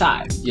us next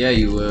time. Yeah,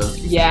 you will.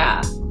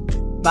 Yeah.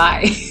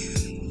 Bye.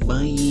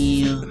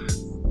 Bye.